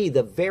 may be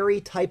the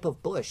very type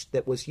of bush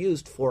that was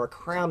used for a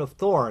crown of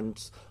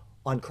thorns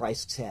on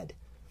Christ's head.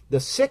 The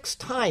 6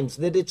 times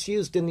that it's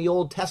used in the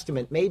Old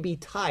Testament may be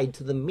tied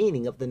to the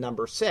meaning of the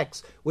number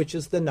 6, which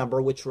is the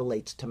number which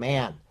relates to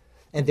man.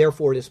 And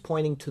therefore it is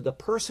pointing to the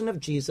person of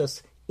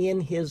Jesus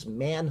in his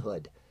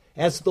manhood.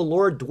 As the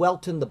Lord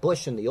dwelt in the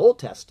bush in the Old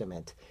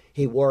Testament,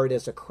 he wore it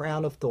as a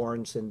crown of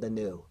thorns in the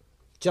New.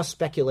 Just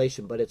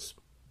speculation, but it's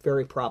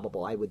very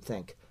probable, I would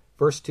think.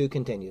 Verse 2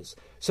 continues,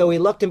 so he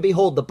looked, and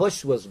behold, the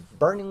bush was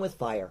burning with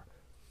fire.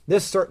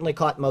 This certainly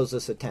caught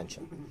Moses'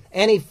 attention.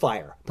 Any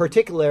fire,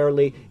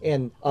 particularly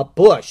in a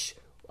bush,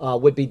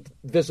 would be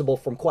visible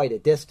from quite a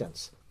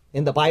distance.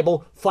 In the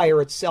Bible,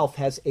 fire itself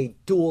has a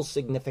dual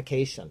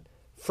signification.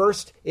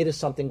 First, it is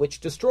something which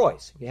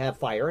destroys. You have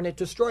fire and it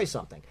destroys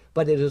something.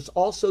 But it is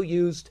also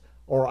used,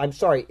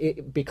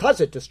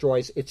 because it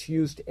destroys, it's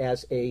used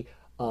as a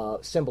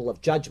symbol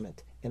of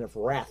judgment and of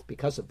wrath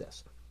because of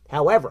this.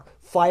 However,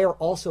 fire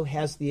also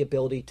has the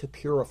ability to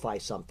purify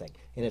something,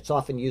 and it's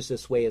often used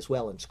this way as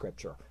well in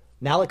Scripture.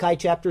 Malachi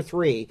chapter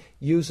 3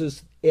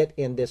 uses it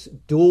in this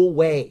dual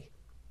way,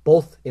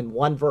 both in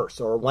one verse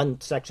or one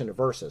section of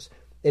verses.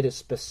 It is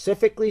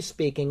specifically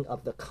speaking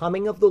of the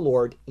coming of the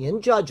Lord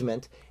in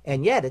judgment,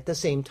 and yet at the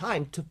same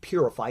time to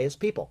purify his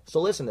people. So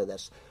listen to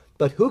this.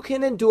 But who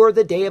can endure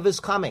the day of his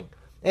coming?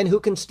 And who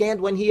can stand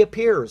when he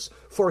appears?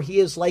 For he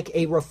is like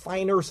a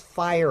refiner's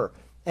fire,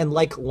 and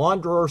like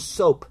launderer's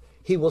soap.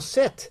 He will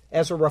sit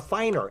as a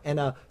refiner and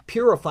a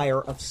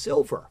purifier of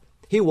silver.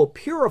 He will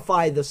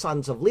purify the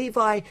sons of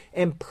Levi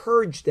and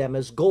purge them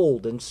as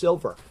gold and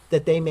silver,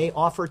 that they may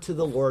offer to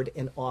the Lord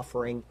an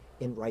offering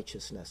in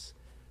righteousness.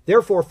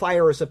 Therefore,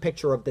 fire is a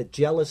picture of the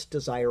jealous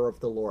desire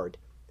of the Lord.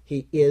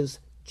 He is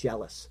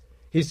jealous.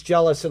 He's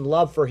jealous in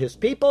love for his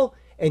people,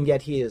 and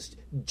yet he is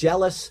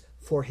jealous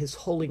for his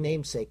holy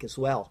namesake as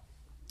well.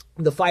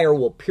 The fire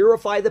will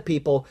purify the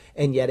people,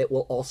 and yet it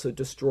will also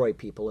destroy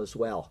people as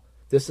well.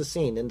 This is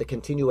seen in the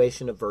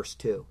continuation of verse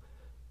 2.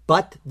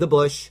 But the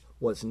bush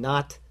was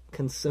not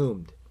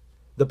consumed.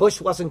 The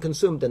bush wasn't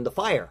consumed in the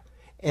fire,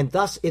 and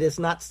thus it is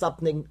not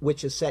something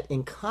which is set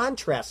in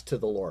contrast to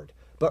the Lord,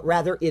 but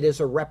rather it is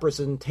a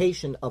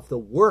representation of the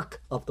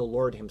work of the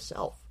Lord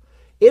himself.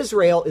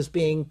 Israel is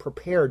being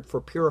prepared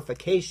for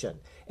purification,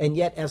 and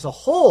yet as a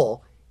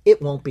whole,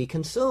 it won't be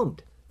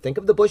consumed. Think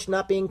of the bush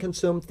not being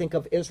consumed. Think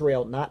of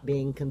Israel not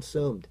being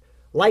consumed.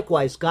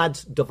 Likewise,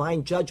 God's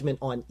divine judgment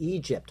on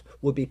Egypt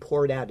will be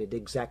poured out at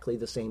exactly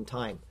the same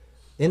time.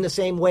 In the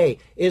same way,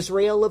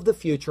 Israel of the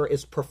future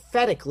is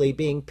prophetically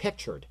being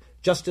pictured,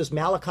 just as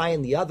Malachi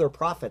and the other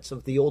prophets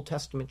of the Old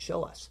Testament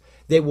show us.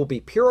 They will be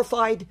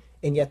purified,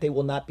 and yet they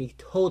will not be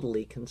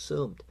totally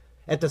consumed.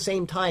 At the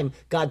same time,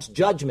 God's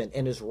judgment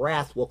and his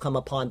wrath will come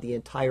upon the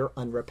entire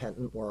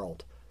unrepentant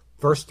world.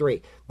 Verse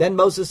 3, Then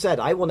Moses said,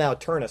 I will now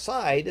turn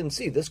aside and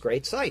see this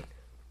great sight.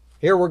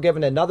 Here we're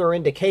given another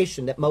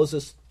indication that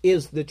Moses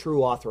is the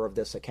true author of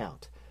this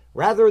account.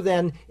 Rather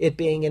than it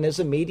being in his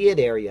immediate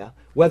area,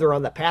 whether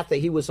on the path that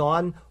he was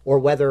on or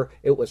whether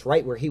it was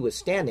right where he was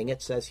standing,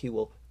 it says he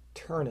will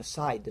turn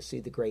aside to see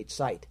the great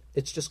sight.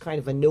 It's just kind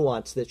of a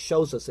nuance that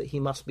shows us that he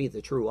must be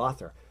the true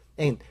author.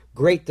 And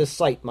great this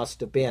sight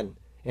must have been,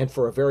 and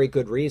for a very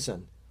good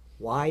reason.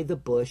 Why the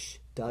bush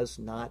does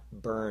not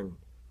burn.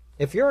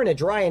 If you're in a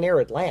dry and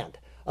arid land,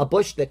 a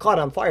bush that caught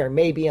on fire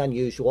may be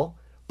unusual,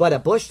 but a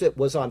bush that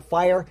was on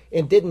fire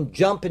and didn't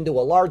jump into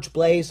a large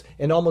blaze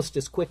and almost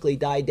as quickly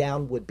die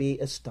down would be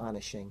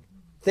astonishing.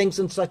 Things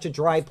in such a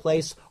dry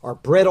place are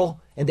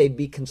brittle, and they'd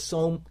be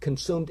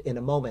consumed in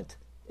a moment,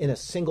 in a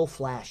single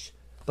flash.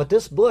 But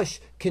this bush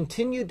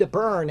continued to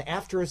burn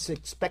after its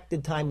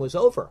expected time was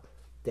over.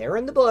 There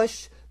in the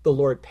bush, the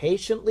Lord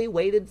patiently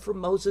waited for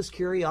Moses'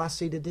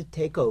 curiosity to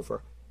take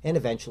over, and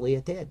eventually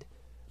it did.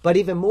 But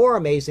even more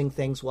amazing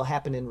things will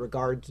happen in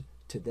regard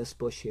to this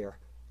bush here.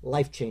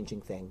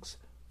 Life-changing things.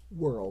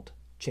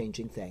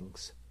 World-changing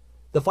things.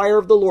 The fire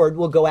of the Lord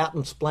will go out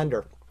in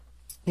splendor.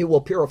 He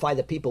will purify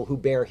the people who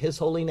bear his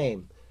holy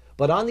name.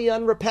 But on the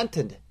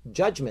unrepentant,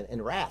 judgment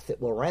and wrath it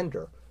will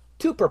render.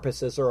 Two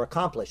purposes are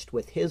accomplished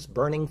with his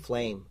burning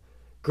flame.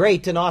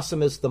 Great and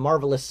awesome is the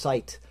marvelous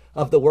sight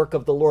of the work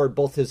of the Lord,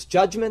 both his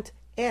judgment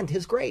and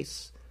his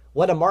grace.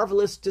 What a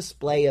marvelous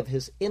display of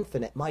his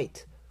infinite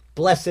might.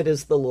 Blessed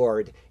is the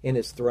Lord in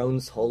his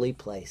throne's holy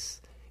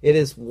place. It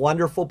is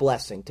wonderful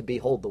blessing to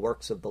behold the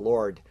works of the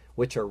Lord,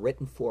 which are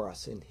written for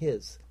us in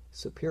his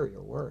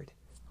superior word.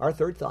 Our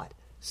third thought,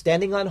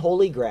 standing on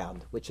holy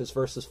ground, which is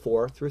verses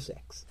 4 through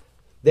 6.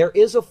 There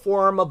is a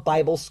form of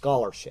Bible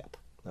scholarship.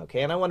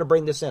 Okay, and I want to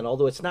bring this in.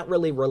 Although it's not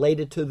really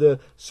related to the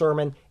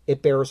sermon,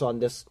 it bears on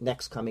this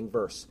next coming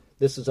verse.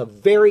 This is a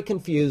very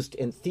confused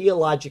and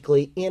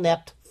theologically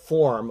inept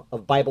form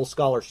of Bible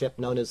scholarship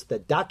known as the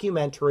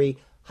documentary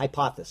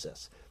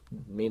hypothesis.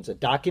 It means a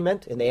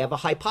document, and they have a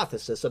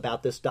hypothesis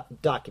about this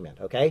document,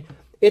 okay?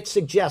 It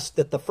suggests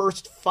that the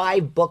first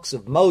 5 books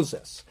of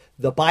Moses,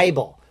 the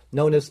Bible,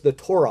 known as the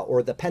Torah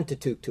or the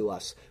Pentateuch to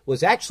us,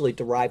 was actually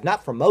derived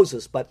not from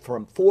Moses, but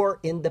from 4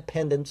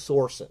 independent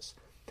sources.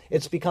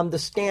 It's become the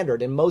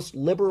standard in most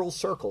liberal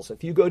circles.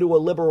 If you go to a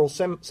liberal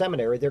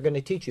seminary, they're going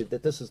to teach you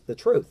that this is the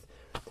truth.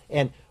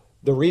 And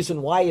the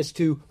reason why is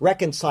to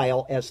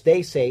reconcile, as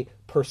they say,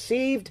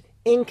 perceived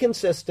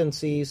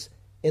inconsistencies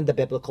in the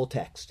biblical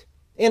text.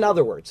 In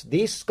other words,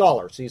 these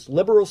scholars, these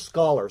liberal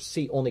scholars,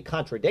 see only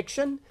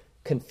contradiction,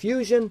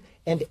 confusion,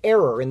 and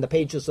error in the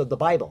pages of the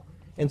Bible.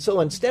 And so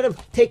instead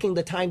of taking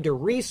the time to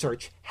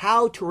research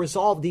how to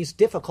resolve these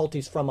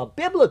difficulties from a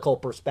biblical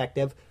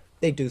perspective,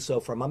 they do so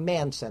from a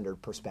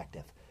man-centered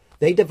perspective.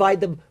 They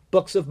divide the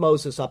books of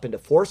Moses up into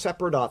 4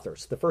 separate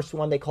authors. The first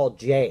one they call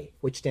J,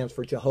 which stands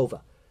for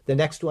Jehovah. The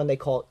next one they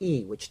call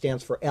E, which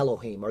stands for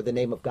Elohim, or the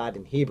name of God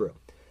in Hebrew.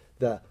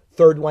 The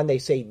third one they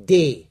say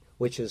D,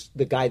 which is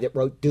the guy that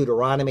wrote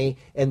Deuteronomy.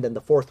 And then the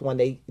fourth one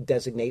they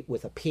designate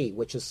with a P,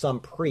 which is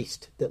some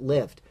priest that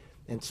lived.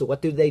 And so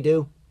what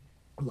do?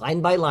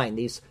 Line by line,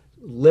 these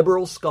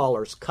liberal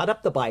scholars cut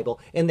up the Bible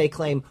and they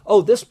claim,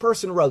 oh, this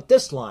person wrote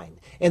this line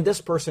and this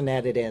person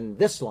added in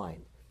this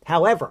line.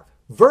 However,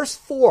 verse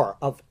 4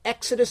 of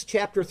Exodus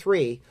chapter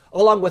 3,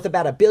 along with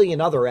about 1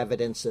 billion other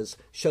evidences,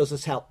 shows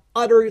us how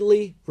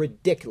utterly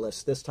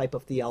ridiculous this type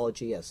of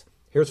theology is.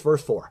 Here's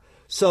verse 4.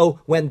 So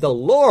when the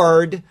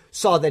Lord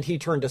saw that he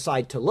turned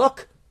aside to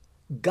look,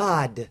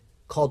 God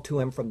called to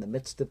him from the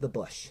midst of the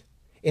bush.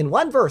 In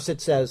one verse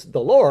it says the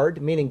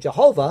Lord, meaning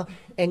Jehovah,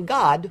 and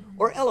God,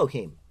 or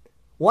Elohim.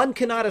 One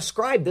cannot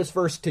ascribe this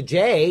verse to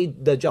J,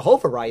 the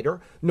Jehovah writer,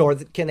 nor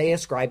can they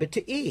ascribe it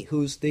to E,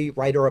 who's the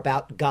writer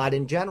about God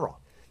in general.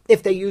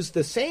 If they used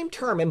the same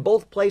term in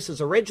both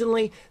places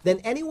originally, then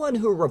anyone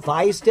who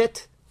revised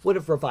it would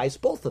have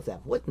revised both of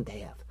them, wouldn't they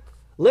have?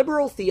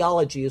 Liberal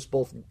theology is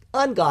both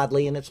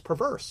ungodly and it's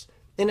perverse.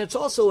 And it's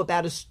also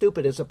about as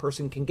stupid as a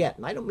person can get.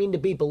 And I don't mean to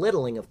be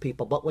belittling of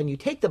people, but when you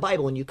take the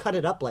Bible and you cut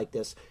it up like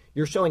this,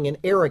 you're showing an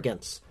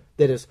arrogance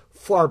that is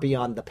far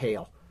beyond the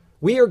pale.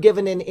 We are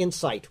given an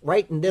insight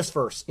right in this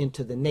verse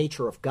into the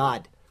nature of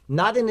God,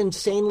 not an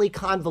insanely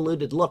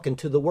convoluted look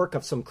into the work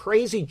of some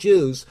crazy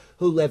Jews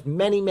who lived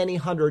many, many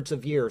hundreds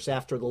of years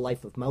after the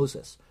life of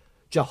Moses.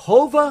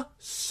 Jehovah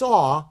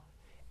saw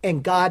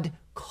and God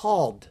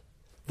called.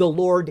 The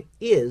Lord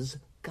is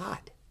God.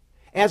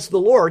 As the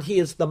Lord, he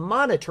is the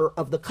monitor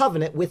of the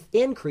covenant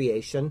within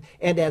creation,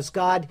 and as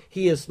God,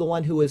 he is the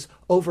one who is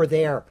over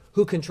there,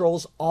 who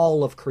controls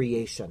all of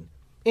creation.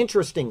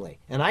 Interestingly,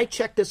 and I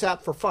checked this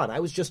out for fun, I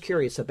was just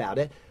curious about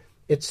it,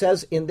 it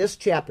says in this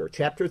chapter,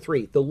 chapter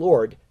 3, the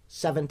Lord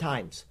 7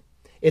 times.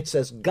 It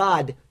says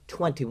God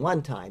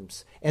 21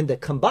 times, and the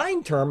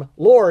combined term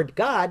Lord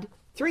God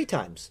 3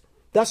 times.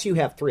 Thus you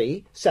have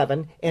 3,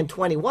 7, and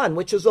 21,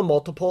 which is a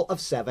multiple of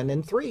 7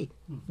 and 3.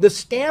 The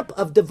stamp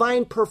of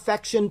divine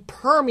perfection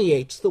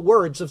permeates the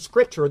words of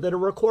Scripture that are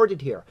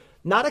recorded here,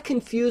 not a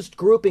confused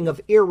grouping of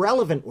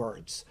irrelevant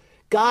words.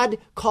 God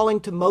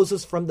calling to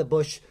Moses from the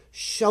bush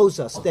shows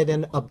us that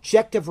an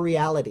objective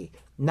reality,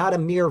 not a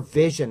mere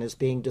vision, is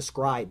being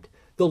described.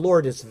 The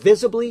Lord is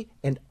visibly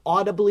and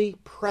audibly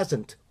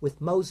present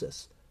with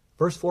Moses.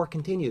 Verse 4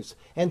 continues,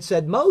 and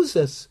said,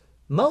 Moses,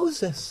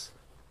 Moses.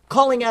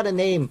 Calling out a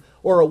name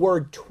or a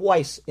word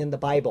twice in the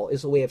Bible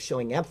is a way of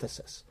showing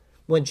emphasis.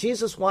 When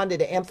Jesus wanted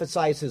to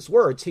emphasize his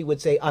words, he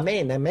would say,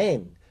 Amen,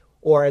 Amen.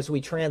 Or as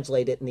we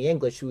translate it in the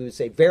English, we would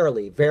say,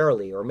 Verily,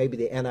 Verily. Or maybe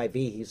the NIV,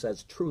 he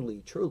says,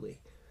 Truly, Truly.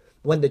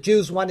 When the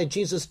Jews wanted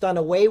Jesus done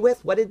away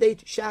with, what did they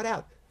shout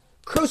out?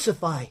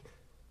 Crucify,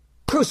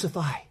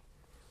 Crucify.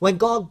 When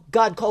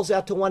God calls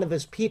out to one of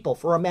his people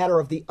for a matter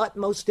of the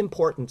utmost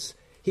importance,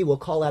 he will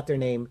call out their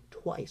name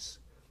twice.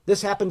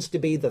 This happens to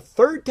be the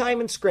 3rd time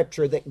in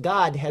Scripture that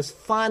God has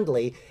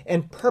fondly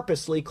and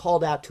purposely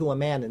called out to a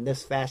man in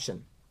this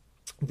fashion.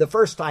 The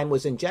first time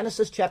was in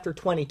Genesis chapter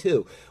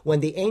 22, when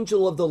the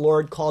angel of the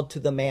Lord called to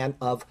the man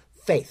of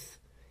faith.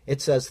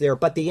 It says there,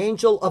 but the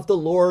angel of the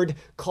Lord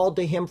called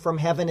to him from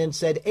heaven and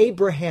said,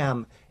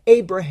 Abraham,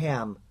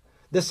 Abraham.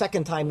 The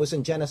second time was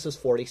in Genesis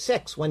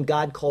 46, when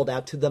God called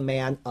out to the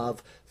man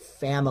of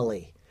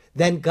family.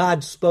 Then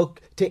God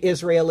spoke to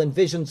Israel in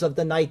visions of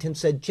the night and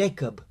said,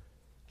 Jacob,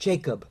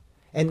 Jacob.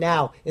 And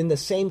now, in the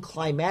same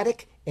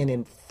climatic and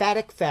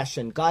emphatic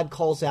fashion, God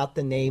calls out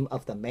the name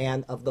of the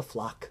man of the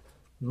flock,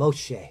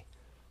 Moshe,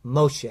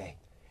 Moshe.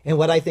 And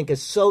what I think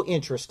is so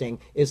interesting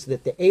is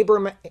that the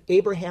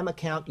Abraham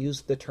account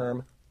used the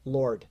term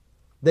Lord.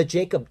 The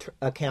Jacob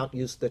account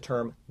used the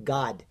term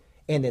God.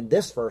 And in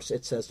this verse,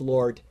 it says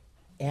Lord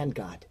and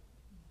God.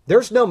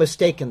 There's no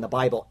mistake in the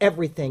Bible.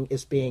 Everything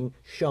is being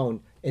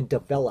shown and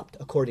developed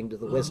according to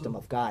the wisdom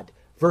of God.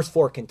 Verse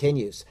 4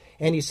 continues,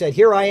 and he said,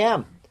 Here I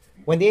am.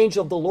 When the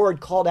angel of the Lord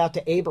called out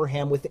to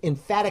Abraham with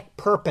emphatic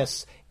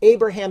purpose,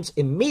 Abraham's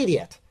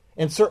immediate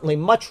and certainly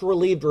much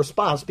relieved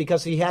response,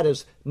 because he had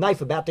his knife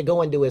about to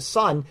go into his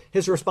son,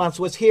 his response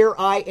was, Here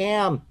I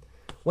am.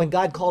 When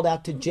God called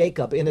out to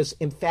Jacob in his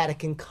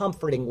emphatic and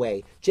comforting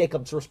way,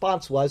 Jacob's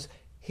response was,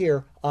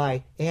 Here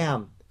I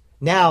am.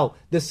 Now,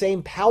 the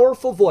same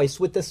powerful voice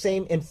with the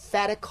same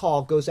emphatic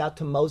call goes out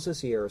to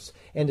Moses' ears,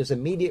 and his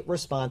immediate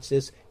response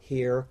is,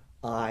 Here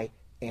I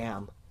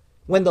am.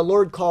 When the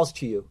Lord calls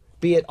to you,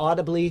 be it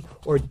audibly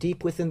or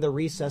deep within the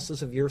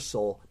recesses of your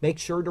soul, make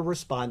sure to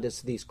respond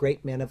as these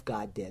great men of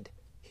God did.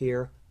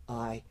 Here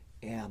I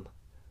am.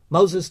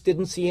 Moses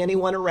didn't see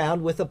anyone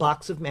around with a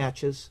box of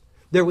matches.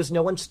 There was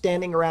no one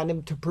standing around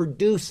him to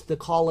produce the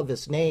call of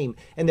his name,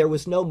 and there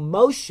was no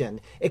motion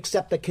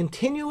except the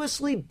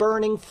continuously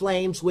burning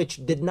flames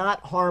which did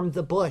not harm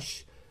the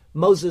bush.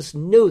 Moses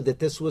knew that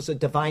this was a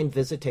divine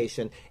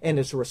visitation, and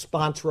his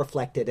response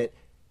reflected it.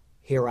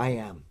 Here I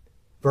am.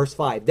 Verse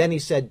 5, then he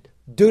said,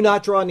 Do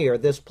not draw near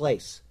this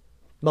place.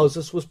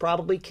 Moses was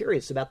probably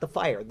curious about the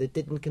fire that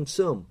didn't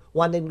consume,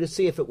 wanting to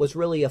see if it was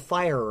really a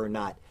fire or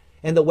not.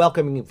 And the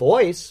welcoming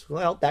voice,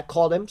 well, that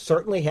called him,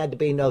 certainly had to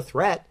be no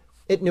threat.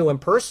 It knew him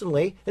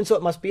personally, and so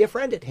it must be a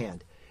friend at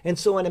hand. And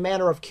so in a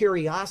manner of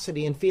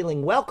curiosity and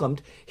feeling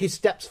welcomed, he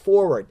steps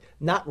forward,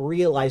 not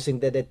realizing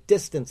that a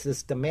distance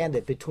is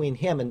demanded between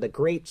him and the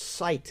great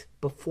sight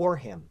before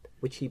him,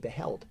 which he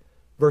beheld.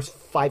 Verse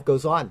 5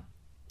 goes on,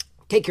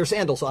 Take your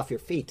sandals off your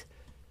feet.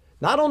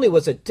 Not only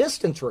was a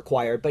distance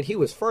required, but he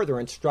was further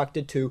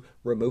instructed to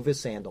remove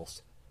his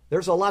sandals.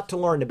 There's a lot to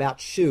learn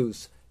about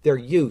shoes, their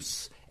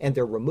use, and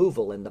their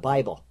removal in the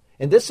Bible.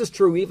 And this is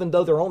true even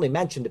though they're only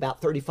mentioned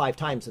about 35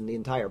 times in the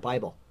entire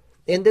Bible.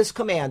 In this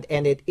command,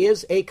 and it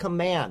is a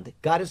command,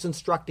 God is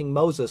instructing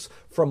Moses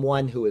from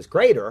one who is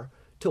greater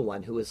to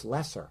one who is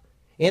lesser.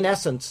 In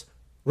essence,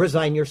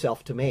 resign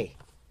yourself to me.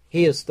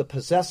 He is the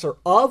possessor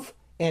of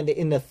and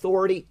in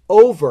authority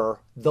over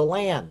the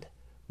land.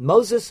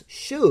 Moses'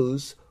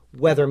 shoes,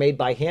 whether made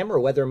by him or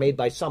whether made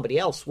by somebody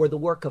else, were the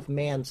work of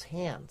man's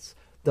hands.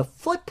 The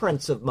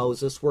footprints of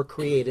Moses were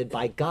created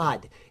by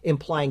God,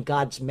 implying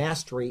God's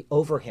mastery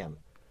over him.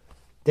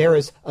 There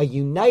is a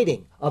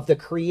uniting of the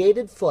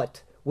created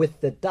foot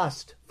with the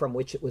dust from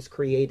which it was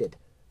created.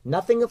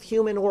 Nothing of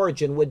human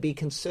origin would be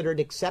considered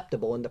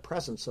acceptable in the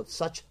presence of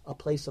such a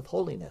place of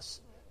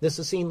holiness. This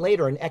is seen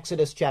later in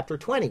Exodus chapter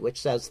 20, which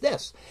says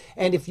this,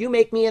 "And if you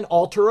make me an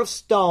altar of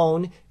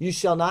stone, you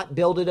shall not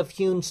build it of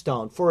hewn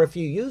stone. For if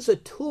you use a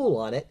tool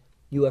on it,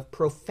 you have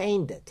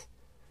profaned it."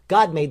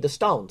 God made the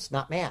stones,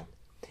 not man.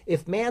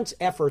 If man's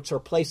efforts are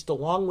placed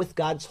along with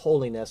God's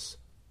holiness,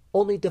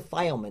 only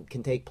defilement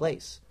can take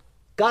place.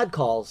 God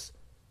calls,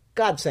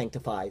 God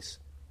sanctifies,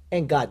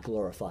 and God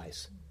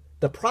glorifies.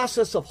 The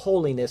process of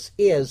holiness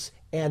is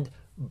and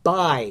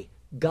by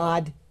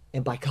God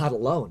and by God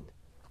alone.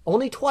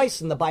 Only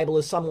twice in the Bible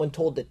is someone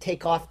told to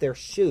take off their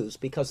shoes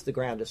because the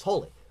ground is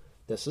holy.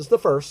 This is the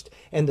first,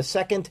 and the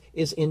second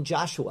is in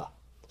Joshua.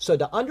 So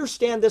to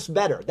understand this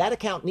better, that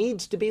account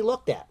needs to be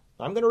looked at.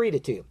 I'm going to read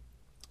it to you.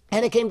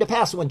 "And it came to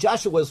pass when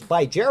Joshua was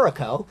by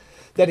Jericho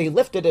that he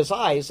lifted his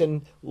eyes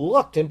and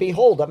looked, and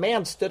behold, a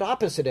man stood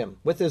opposite him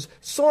with his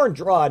sword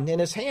drawn in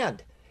his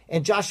hand.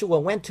 And Joshua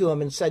went to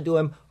him and said to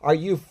him, 'Are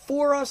you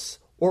for us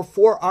or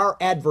for our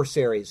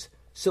adversaries?'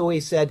 So he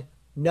said,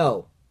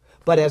 'No.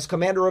 But as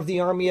commander of the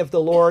army of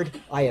the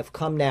Lord, I have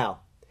come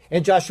now.'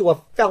 And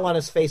Joshua fell on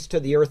his face to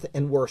the earth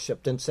and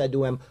worshipped and said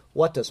to him,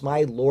 'What does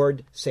my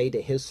Lord say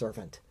to his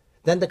servant?'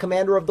 Then the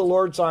commander of the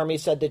Lord's army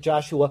said to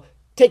Joshua,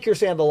 'Take your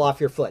sandal off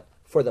your foot,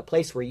 for the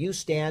place where you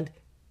stand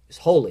is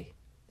holy.'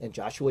 And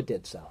Joshua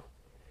did so."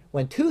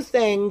 When two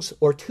things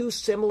or two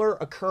similar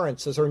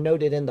occurrences are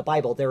noted in the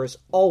Bible, there is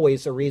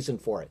always a reason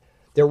for it.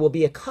 There will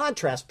be a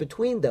contrast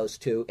between those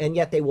two, and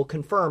yet they will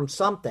confirm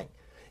something.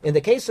 In the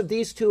case of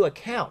these two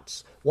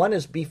accounts, one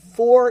is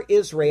before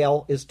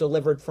Israel is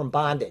delivered from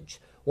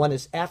bondage. One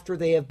is after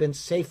they have been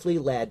safely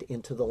led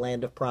into the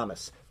land of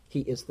promise.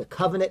 He is the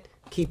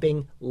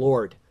covenant-keeping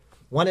Lord.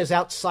 One is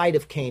outside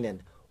of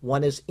Canaan.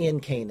 One is in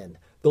Canaan.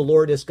 The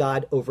Lord is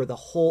God over the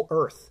whole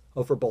earth,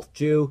 over both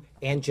Jew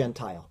and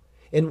Gentile.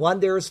 In one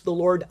there is the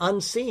Lord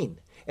unseen,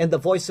 and the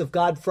voice of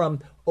God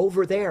from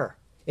over there.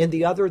 In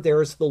the other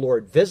there is the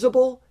Lord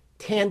visible,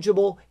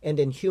 tangible, and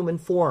in human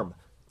form.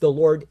 The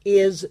Lord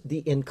is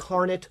the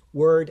incarnate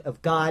Word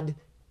of God.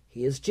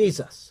 He is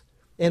Jesus.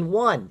 In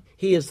one,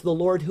 he is the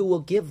Lord who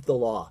will give the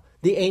law,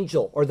 the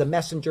angel or the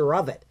messenger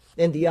of it.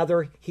 In the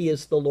other, he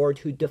is the Lord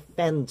who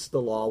defends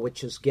the law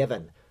which is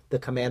given, the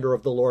commander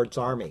of the Lord's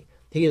army.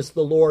 He is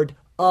the Lord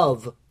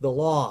of the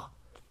law,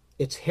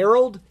 its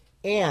herald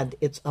and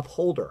its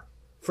upholder.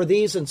 For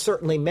these and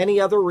certainly many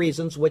other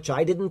reasons which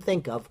I didn't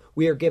think of,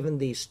 we are given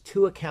these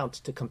two accounts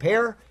to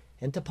compare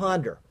and to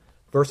ponder.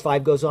 Verse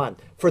 5 goes on,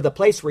 "For the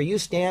place where you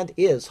stand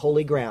is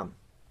holy ground."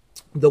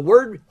 The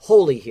word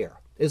holy here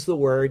is the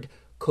word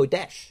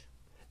Kodesh.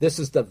 This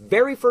is the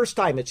very first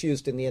time it's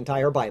used in the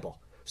entire Bible.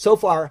 So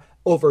far,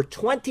 over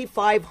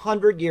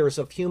 2,500 years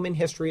of human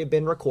history have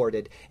been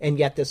recorded, and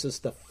yet this is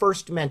the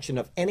first mention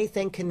of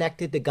anything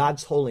connected to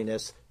God's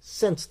holiness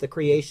since the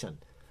creation.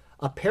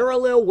 A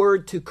parallel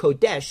word to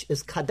Kodesh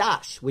is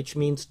Kadash, which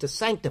means to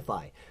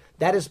sanctify.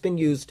 That has been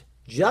used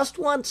just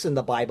once in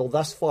the Bible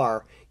thus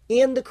far,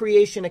 in the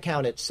creation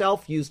account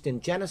itself, used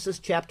in Genesis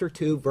chapter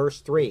 2,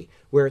 verse 3,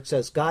 where it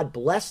says, "God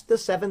blessed the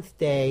seventh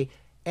day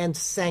and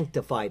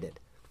sanctified it."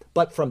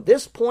 But from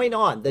this point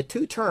on, the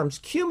two terms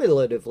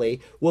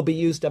cumulatively will be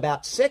used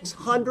about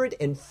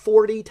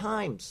 640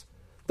 times.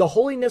 The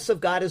holiness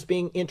of God is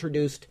being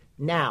introduced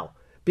now,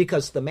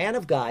 because the man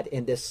of God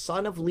and this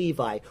son of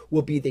Levi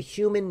will be the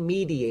human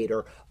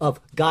mediator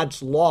of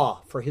God's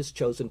law for his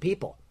chosen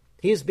people.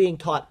 He is being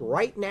taught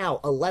right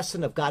now a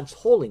lesson of God's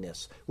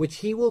holiness, which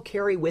he will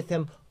carry with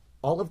him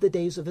all of the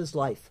days of his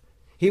life.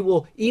 He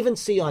will even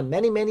see on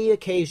many, many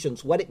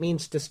occasions what it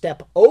means to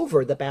step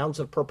over the bounds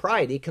of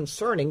propriety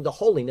concerning the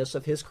holiness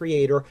of his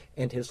Creator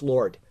and his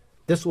Lord.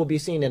 This will be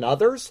seen in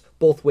others,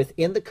 both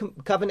within the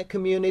covenant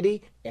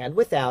community and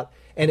without,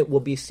 and it will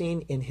be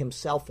seen in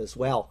himself as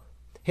well.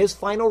 His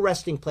final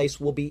resting place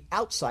will be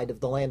outside of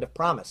the land of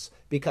promise,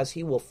 because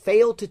he will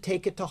fail to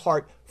take it to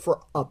heart for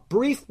a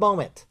brief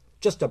moment,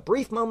 just a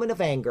brief moment of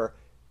anger,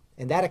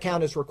 and that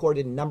account is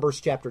recorded in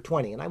Numbers chapter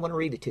 20, and I want to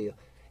read it to you.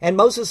 "And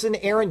Moses and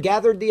Aaron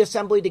gathered the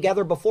assembly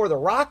together before the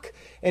rock,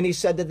 and he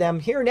said to them,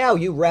 'Hear now,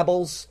 you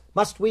rebels,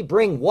 must we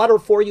bring water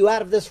for you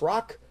out of this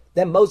rock?'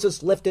 Then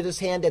Moses lifted his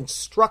hand and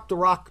struck the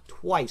rock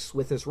twice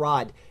with his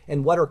rod,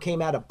 and water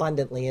came out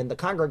abundantly, and the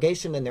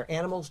congregation and their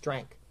animals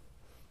drank.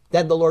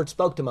 Then the Lord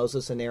spoke to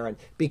Moses and Aaron,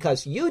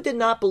 'Because you did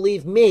not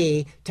believe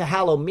me to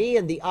hallow me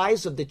in the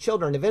eyes of the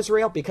children of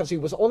Israel,'" because he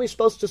was only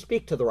supposed to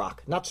speak to the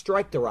rock, not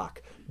strike the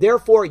rock,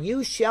 "'therefore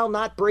you shall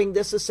not bring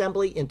this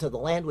assembly into the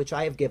land which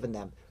I have given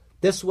them.'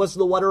 This was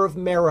the water of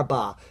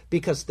Meribah,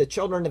 because the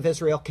children of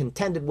Israel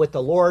contended with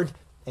the Lord,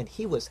 and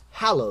he was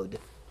hallowed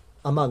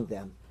among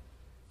them."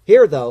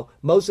 Here, though,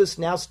 Moses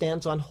now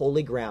stands on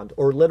holy ground,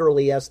 or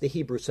literally, as the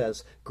Hebrew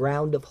says,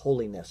 ground of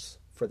holiness,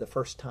 for the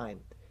first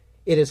time.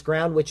 It is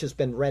ground which has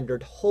been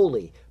rendered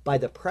holy by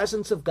the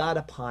presence of God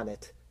upon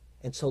it,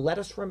 and so let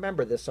us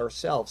remember this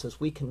ourselves as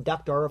we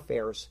conduct our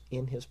affairs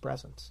in his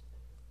presence.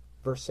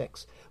 Verse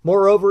 6,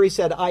 "Moreover, he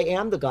said, I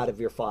am the God of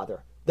your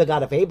father, the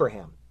God of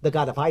Abraham, the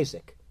God of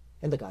Isaac,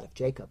 and the God of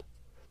Jacob."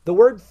 The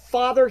word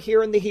father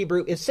here in the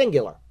Hebrew is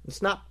singular.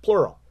 It's not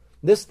plural.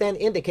 This then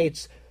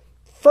indicates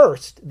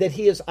first that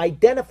he is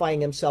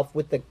identifying himself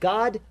with the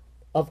God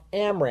of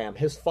Amram,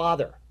 his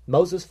father,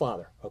 Moses'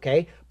 father,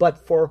 okay? But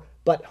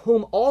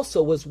whom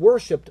also was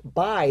worshipped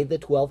by the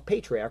 12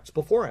 patriarchs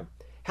before him.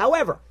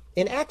 However,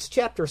 in Acts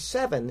chapter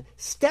 7,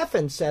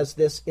 Stephen says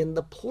this in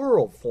the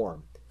plural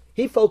form.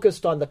 He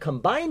focused on the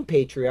combined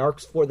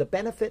patriarchs for the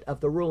benefit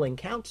of the ruling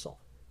council.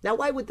 Now,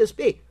 why would this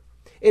be?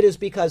 It is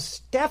because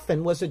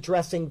Stephen was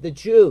addressing the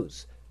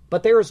Jews.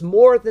 But there is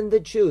more than the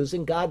Jews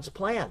in God's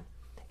plan.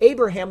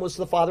 Abraham was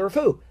the father of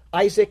who?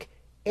 Isaac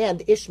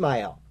and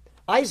Ishmael.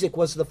 Isaac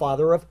was the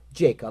father of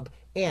Jacob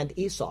and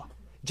Esau.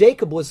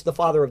 Jacob was the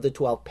father of the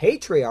 12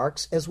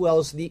 patriarchs, as well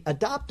as the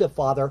adoptive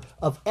father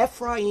of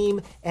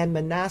Ephraim and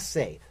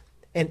Manasseh.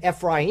 And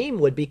Ephraim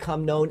would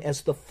become known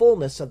as the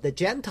fullness of the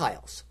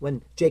Gentiles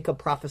when Jacob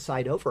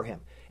prophesied over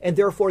him. And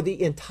therefore,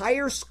 the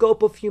entire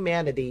scope of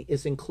humanity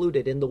is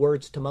included in the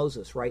words to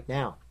Moses right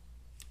now.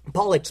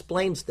 Paul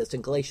explains this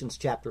in Galatians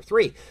chapter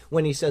 3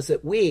 when he says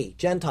that we,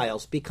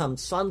 Gentiles, become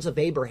sons of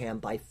Abraham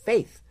by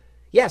faith.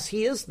 Yes,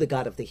 he is the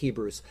God of the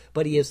Hebrews,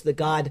 but he is the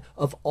God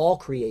of all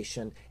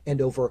creation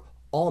and over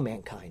all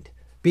mankind,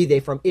 be they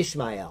from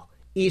Ishmael,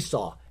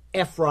 Esau,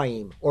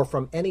 Ephraim, or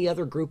from any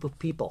other group of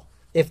people.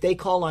 If they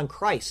call on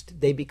Christ,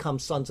 they become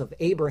sons of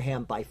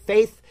Abraham by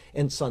faith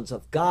and sons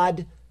of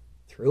God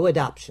through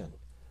adoption.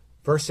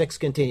 Verse 6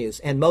 continues,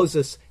 and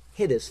Moses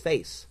hid his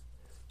face.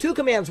 2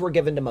 commands were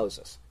given to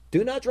Moses.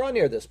 Do not draw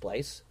near this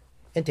place,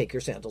 and take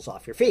your sandals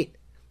off your feet.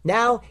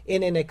 Now,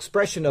 in an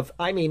expression of,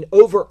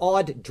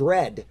 overawed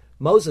dread,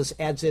 Moses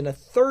adds in a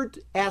third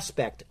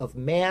aspect of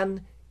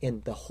man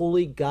in the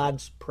holy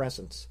God's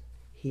presence.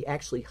 He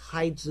actually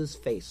hides his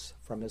face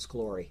from his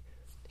glory.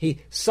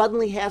 He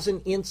suddenly has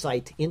an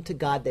insight into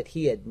God that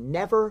he had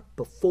never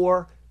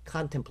before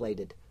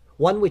contemplated.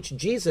 One which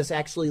Jesus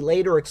actually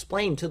later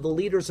explained to the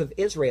leaders of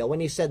Israel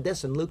when he said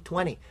this in Luke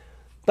 20.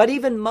 But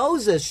even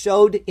Moses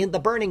showed in the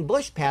burning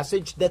bush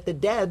passage that the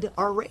dead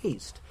are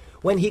raised,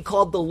 when he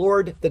called the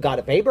Lord the God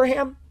of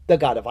Abraham, the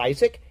God of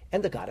Isaac,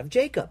 and the God of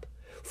Jacob.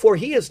 For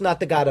he is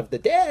not the God of the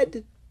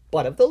dead,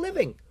 but of the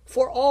living,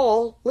 for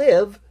all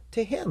live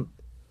to him.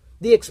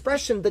 The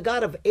expression, the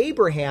God of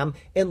Abraham,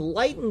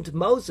 enlightened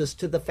Moses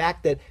to the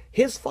fact that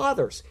his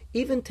fathers,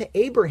 even to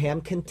Abraham,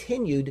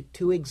 continued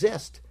to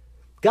exist.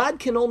 God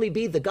can only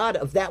be the God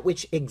of that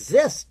which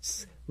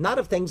exists, not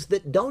of things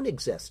that don't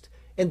exist.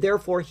 And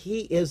therefore,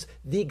 he is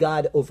the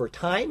God over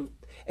time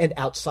and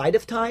outside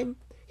of time.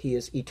 He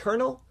is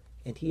eternal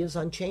and he is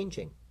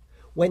unchanging.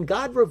 When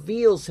God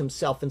reveals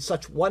himself in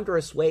such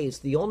wondrous ways,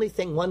 the only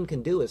thing one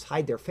can do is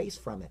hide their face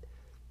from it.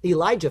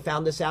 Elijah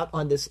found this out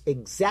on this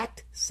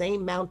exact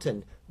same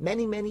mountain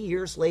many, many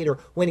years later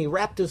when he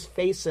wrapped his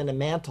face in a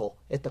mantle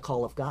at the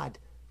call of God.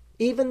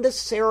 Even the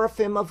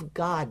seraphim of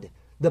God,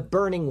 the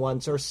burning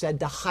ones, are said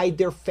to hide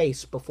their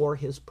face before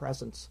his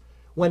presence.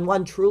 When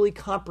one truly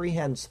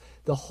comprehends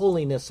the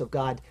holiness of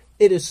God,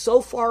 it is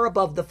so far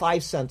above the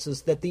five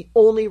senses that the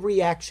only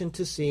reaction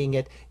to seeing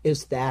it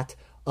is that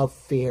of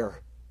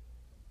fear.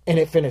 And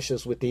it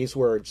finishes with these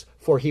words,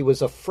 for he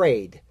was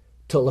afraid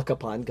to look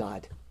upon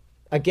God.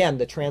 Again,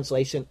 the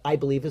translation, I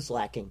believe, is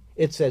lacking.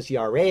 It says,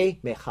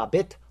 Yareh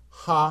mechabit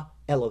ha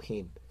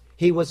Elohim.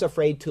 He was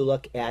afraid to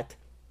look at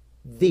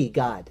the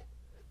God.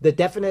 The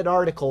definite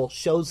article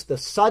shows the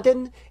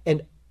sudden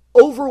and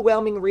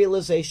overwhelming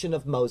realization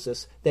of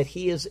Moses that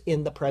he is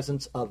in the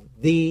presence of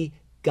the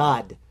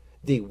God,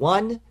 the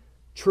one,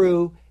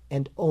 true,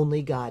 and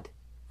only God.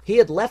 He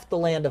had left the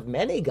land of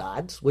many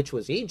gods, which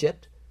was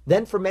Egypt.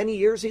 Then for many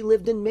years he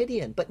lived in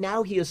Midian, but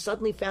now he is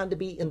suddenly found to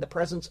be in the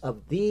presence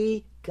of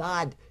the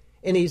God,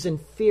 and he's in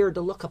fear to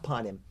look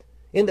upon him.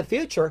 In the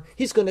future,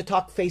 he's going to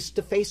talk face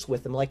to face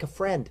with him like a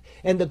friend,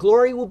 and the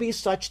glory will be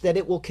such that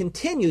it will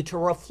continue to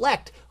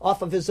reflect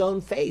off of his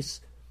own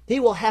face. He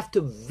will have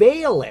to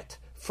veil it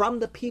from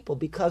the people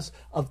because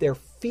of their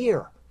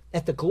fear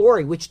at the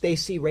glory which they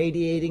see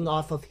radiating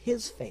off of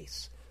his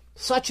face.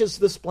 Such is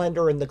the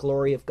splendor and the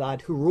glory of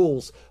God who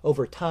rules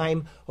over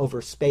time,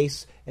 over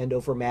space, and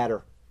over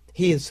matter.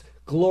 His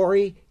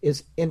glory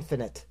is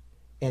infinite,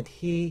 and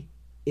he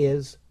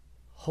is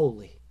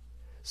holy.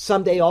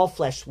 Someday all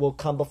flesh will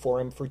come before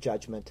him for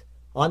judgment.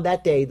 On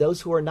that day,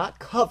 those who are not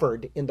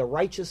covered in the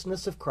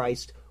righteousness of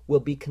Christ will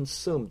be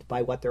consumed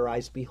by what their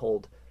eyes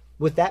behold.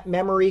 With that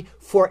memory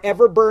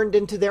forever burned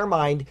into their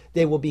mind,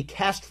 they will be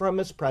cast from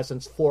his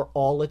presence for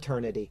all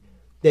eternity.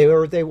 They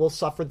will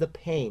suffer the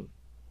pain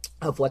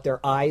of what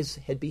their eyes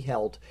had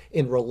beheld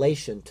in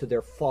relation to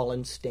their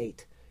fallen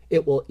state.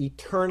 It will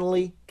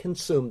eternally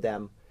consume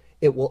them.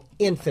 It will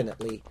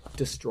infinitely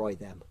destroy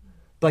them.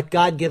 But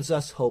God gives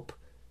us hope,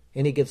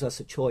 and he gives us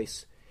a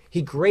choice.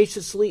 He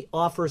graciously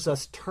offers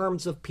us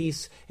terms of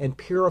peace and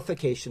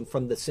purification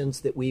from the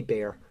sins that we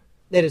bear.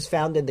 That is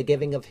found in the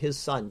giving of his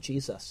Son,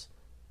 Jesus.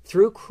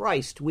 Through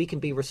Christ, we can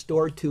be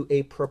restored to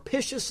a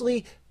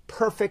propitiously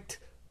perfect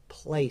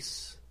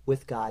place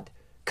with God,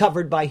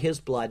 covered by his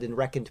blood and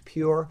reckoned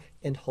pure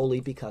and holy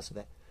because of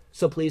it.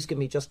 So please give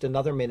me just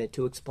another minute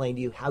to explain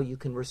to you how you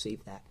can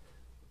receive that.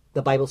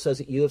 The Bible says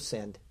that you have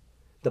sinned.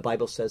 The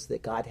Bible says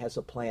that God has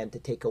a plan to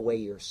take away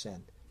your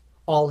sin.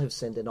 All have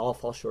sinned and all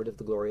fall short of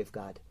the glory of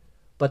God.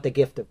 But the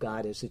gift of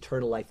God is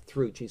eternal life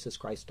through Jesus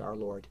Christ our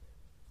Lord.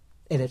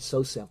 And it's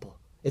so simple.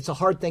 It's a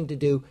hard thing to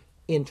do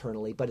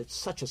internally, but it's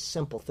such a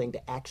simple thing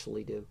to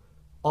actually do.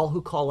 All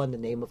who call on the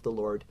name of the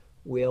Lord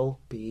will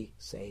be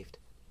saved.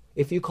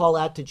 If you call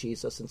out to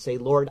Jesus and say,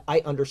 Lord,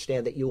 I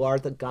understand that you are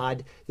the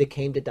God that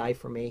came to die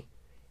for me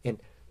and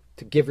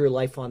to give your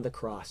life on the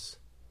cross,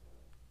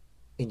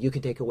 and you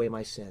can take away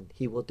my sin,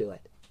 he will do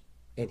it.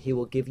 And he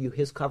will give you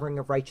his covering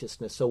of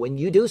righteousness. So when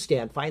you do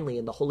stand finally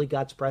in the holy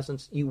God's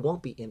presence, you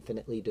won't be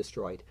infinitely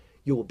destroyed.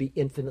 You will be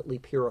infinitely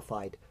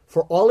purified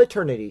for all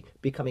eternity,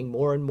 becoming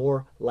more and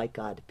more like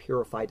God,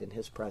 purified in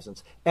his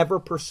presence, ever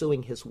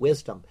pursuing his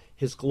wisdom,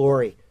 his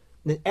glory.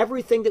 And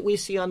everything that we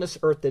see on this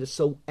earth that is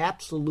so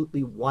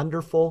absolutely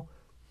wonderful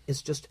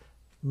is just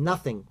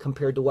nothing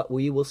compared to what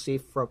we will see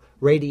from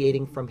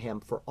radiating from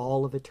him for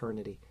all of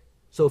eternity.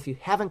 So if you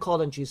haven't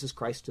called on Jesus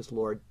Christ as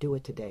Lord, do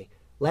it today.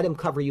 Let him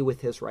cover you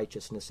with his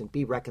righteousness and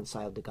be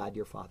reconciled to God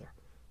your Father.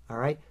 All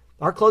right?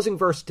 Our closing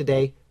verse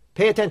today,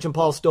 pay attention,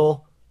 Paul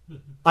Stoll.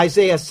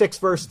 Isaiah 6,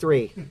 verse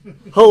 3.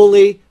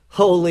 Holy,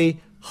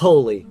 holy,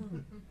 holy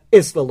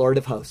is the Lord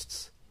of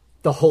hosts.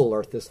 The whole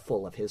earth is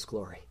full of his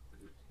glory.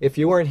 If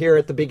you weren't here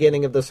at the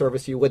beginning of the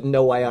service, you wouldn't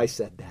know why I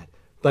said that.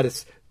 But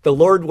it's the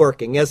Lord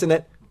working, isn't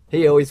it?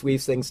 He always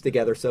weaves things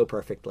together so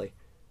perfectly.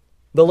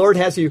 The Lord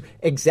has you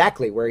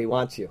exactly where he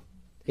wants you.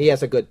 He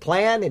has a good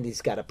plan, and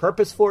he's got a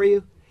purpose for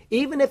you.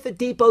 Even if a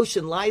deep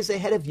ocean lies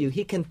ahead of you,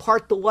 he can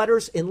part the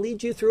waters and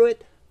lead you through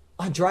it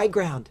on dry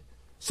ground.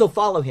 So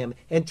follow him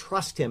and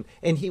trust him,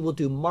 and he will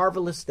do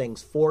marvelous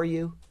things for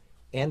you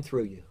and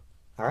through you.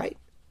 All right?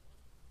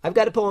 I've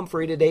got a poem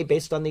for you today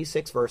based on these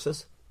 6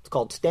 verses. It's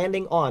called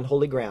Standing on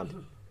Holy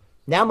Ground.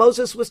 Now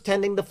Moses was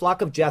tending the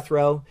flock of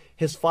Jethro,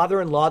 his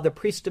father-in-law, the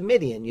priest of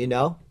Midian, you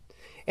know.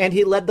 And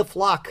he led the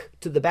flock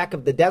to the back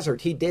of the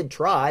desert he did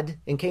trod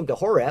and came to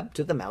Horeb,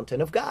 to the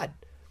mountain of God.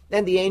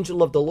 And the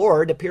angel of the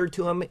Lord appeared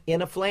to him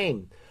in a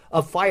flame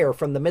of fire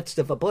from the midst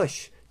of a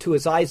bush. To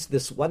his eyes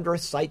this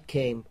wondrous sight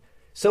came.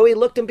 So he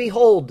looked, and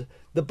behold,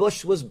 the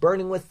bush was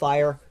burning with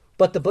fire,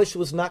 but the bush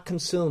was not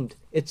consumed.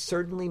 It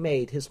certainly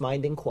made his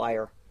mind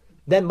inquire.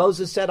 Then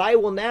Moses said, I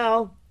will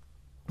now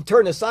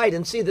turn aside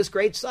and see this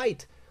great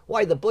sight.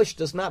 Why, the bush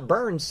does not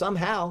burn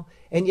somehow,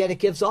 and yet it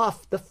gives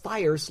off the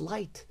fire's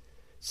light.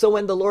 So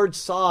when the Lord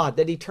saw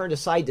that he turned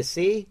aside to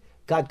see,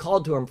 God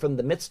called to him from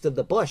the midst of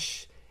the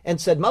bush, and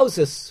said,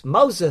 Moses,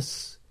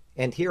 Moses.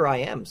 And here I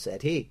am,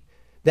 said he.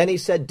 Then he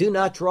said, do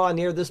not draw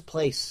near this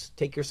place.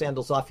 Take your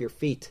sandals off your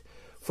feet,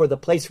 for the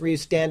place where you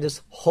stand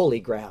is holy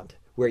ground,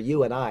 where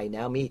you and I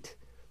now meet.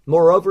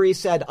 Moreover, he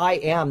said, I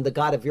am the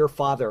God of your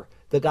father,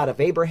 the God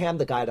of Abraham,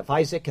 the God of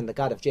Isaac, and the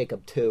God of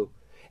Jacob too.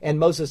 And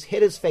Moses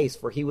hid his face,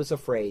 for he was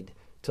afraid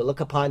to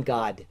look upon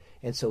God,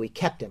 and so he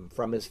kept him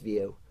from his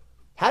view.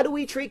 How do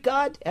we treat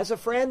God? As a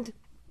friend?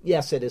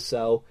 Yes, it is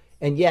so.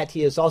 And yet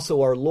he is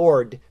also our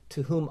Lord,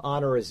 to whom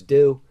honor is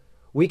due.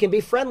 We can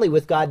be friendly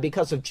with God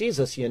because of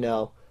Jesus, you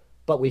know,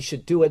 but we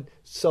should do it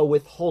so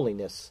with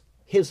holiness,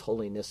 his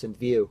holiness in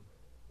view.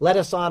 Let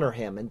us honor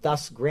him and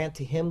thus grant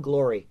to him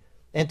glory.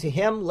 And to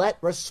him let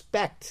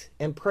respect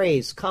and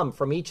praise come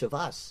from each of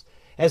us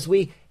as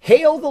we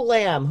hail the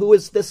Lamb who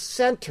is the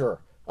center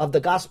of the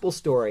gospel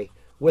story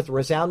with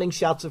resounding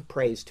shouts of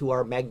praise to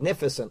our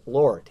magnificent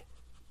Lord,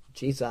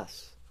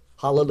 Jesus.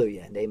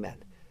 Hallelujah and amen.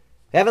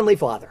 Heavenly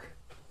Father,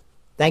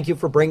 thank you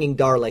for bringing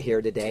Darla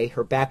here today.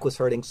 Her back was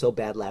hurting so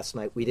bad last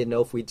night, we didn't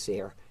know if we'd see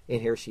her.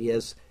 And here she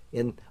is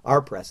in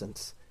our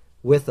presence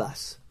with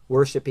us,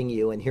 worshiping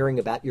you and hearing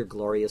about your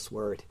glorious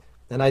word.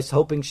 And I was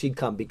hoping she'd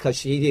come because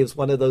she is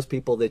one of those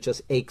people that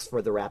just aches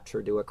for the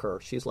rapture to occur.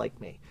 She's like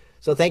me.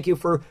 So thank you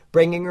for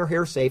bringing her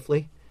here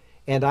safely.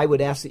 And I would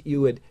ask that you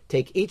would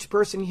take each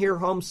person here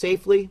home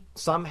safely.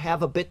 Some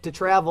have a bit to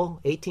travel,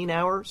 18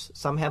 hours.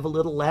 Some have a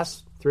little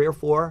less, 3 or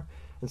 4.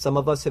 And some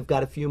of us have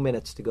got a few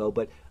minutes to go.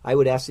 But I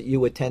would ask that you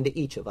would tend to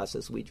each of us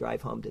as we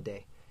drive home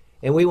today.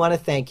 And we want to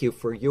thank you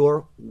for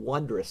your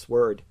wondrous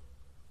word.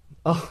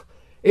 Oh,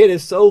 it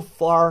is so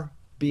far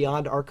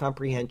beyond our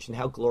comprehension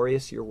how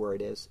glorious your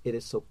word is. It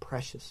is so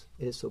precious.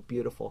 It is so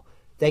beautiful.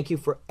 Thank you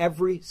for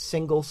every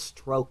single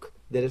stroke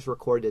that is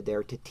recorded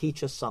there to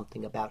teach us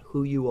something about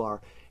who you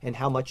are and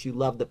how much you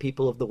love the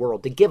people of the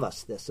world to give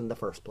us this in the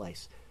first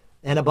place.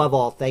 And above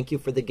all, thank you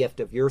for the gift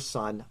of your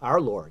Son, our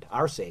Lord,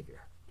 our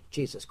Savior,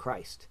 Jesus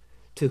Christ,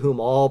 to whom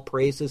all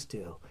praise is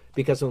due.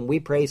 Because when we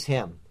praise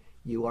him,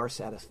 you are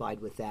satisfied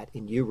with that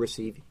and you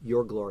receive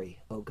your glory,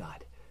 O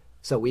God.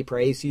 So we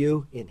praise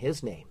you in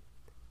his name,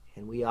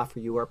 and we offer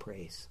you our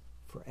praise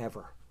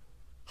forever.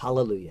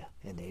 Hallelujah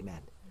and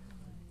amen.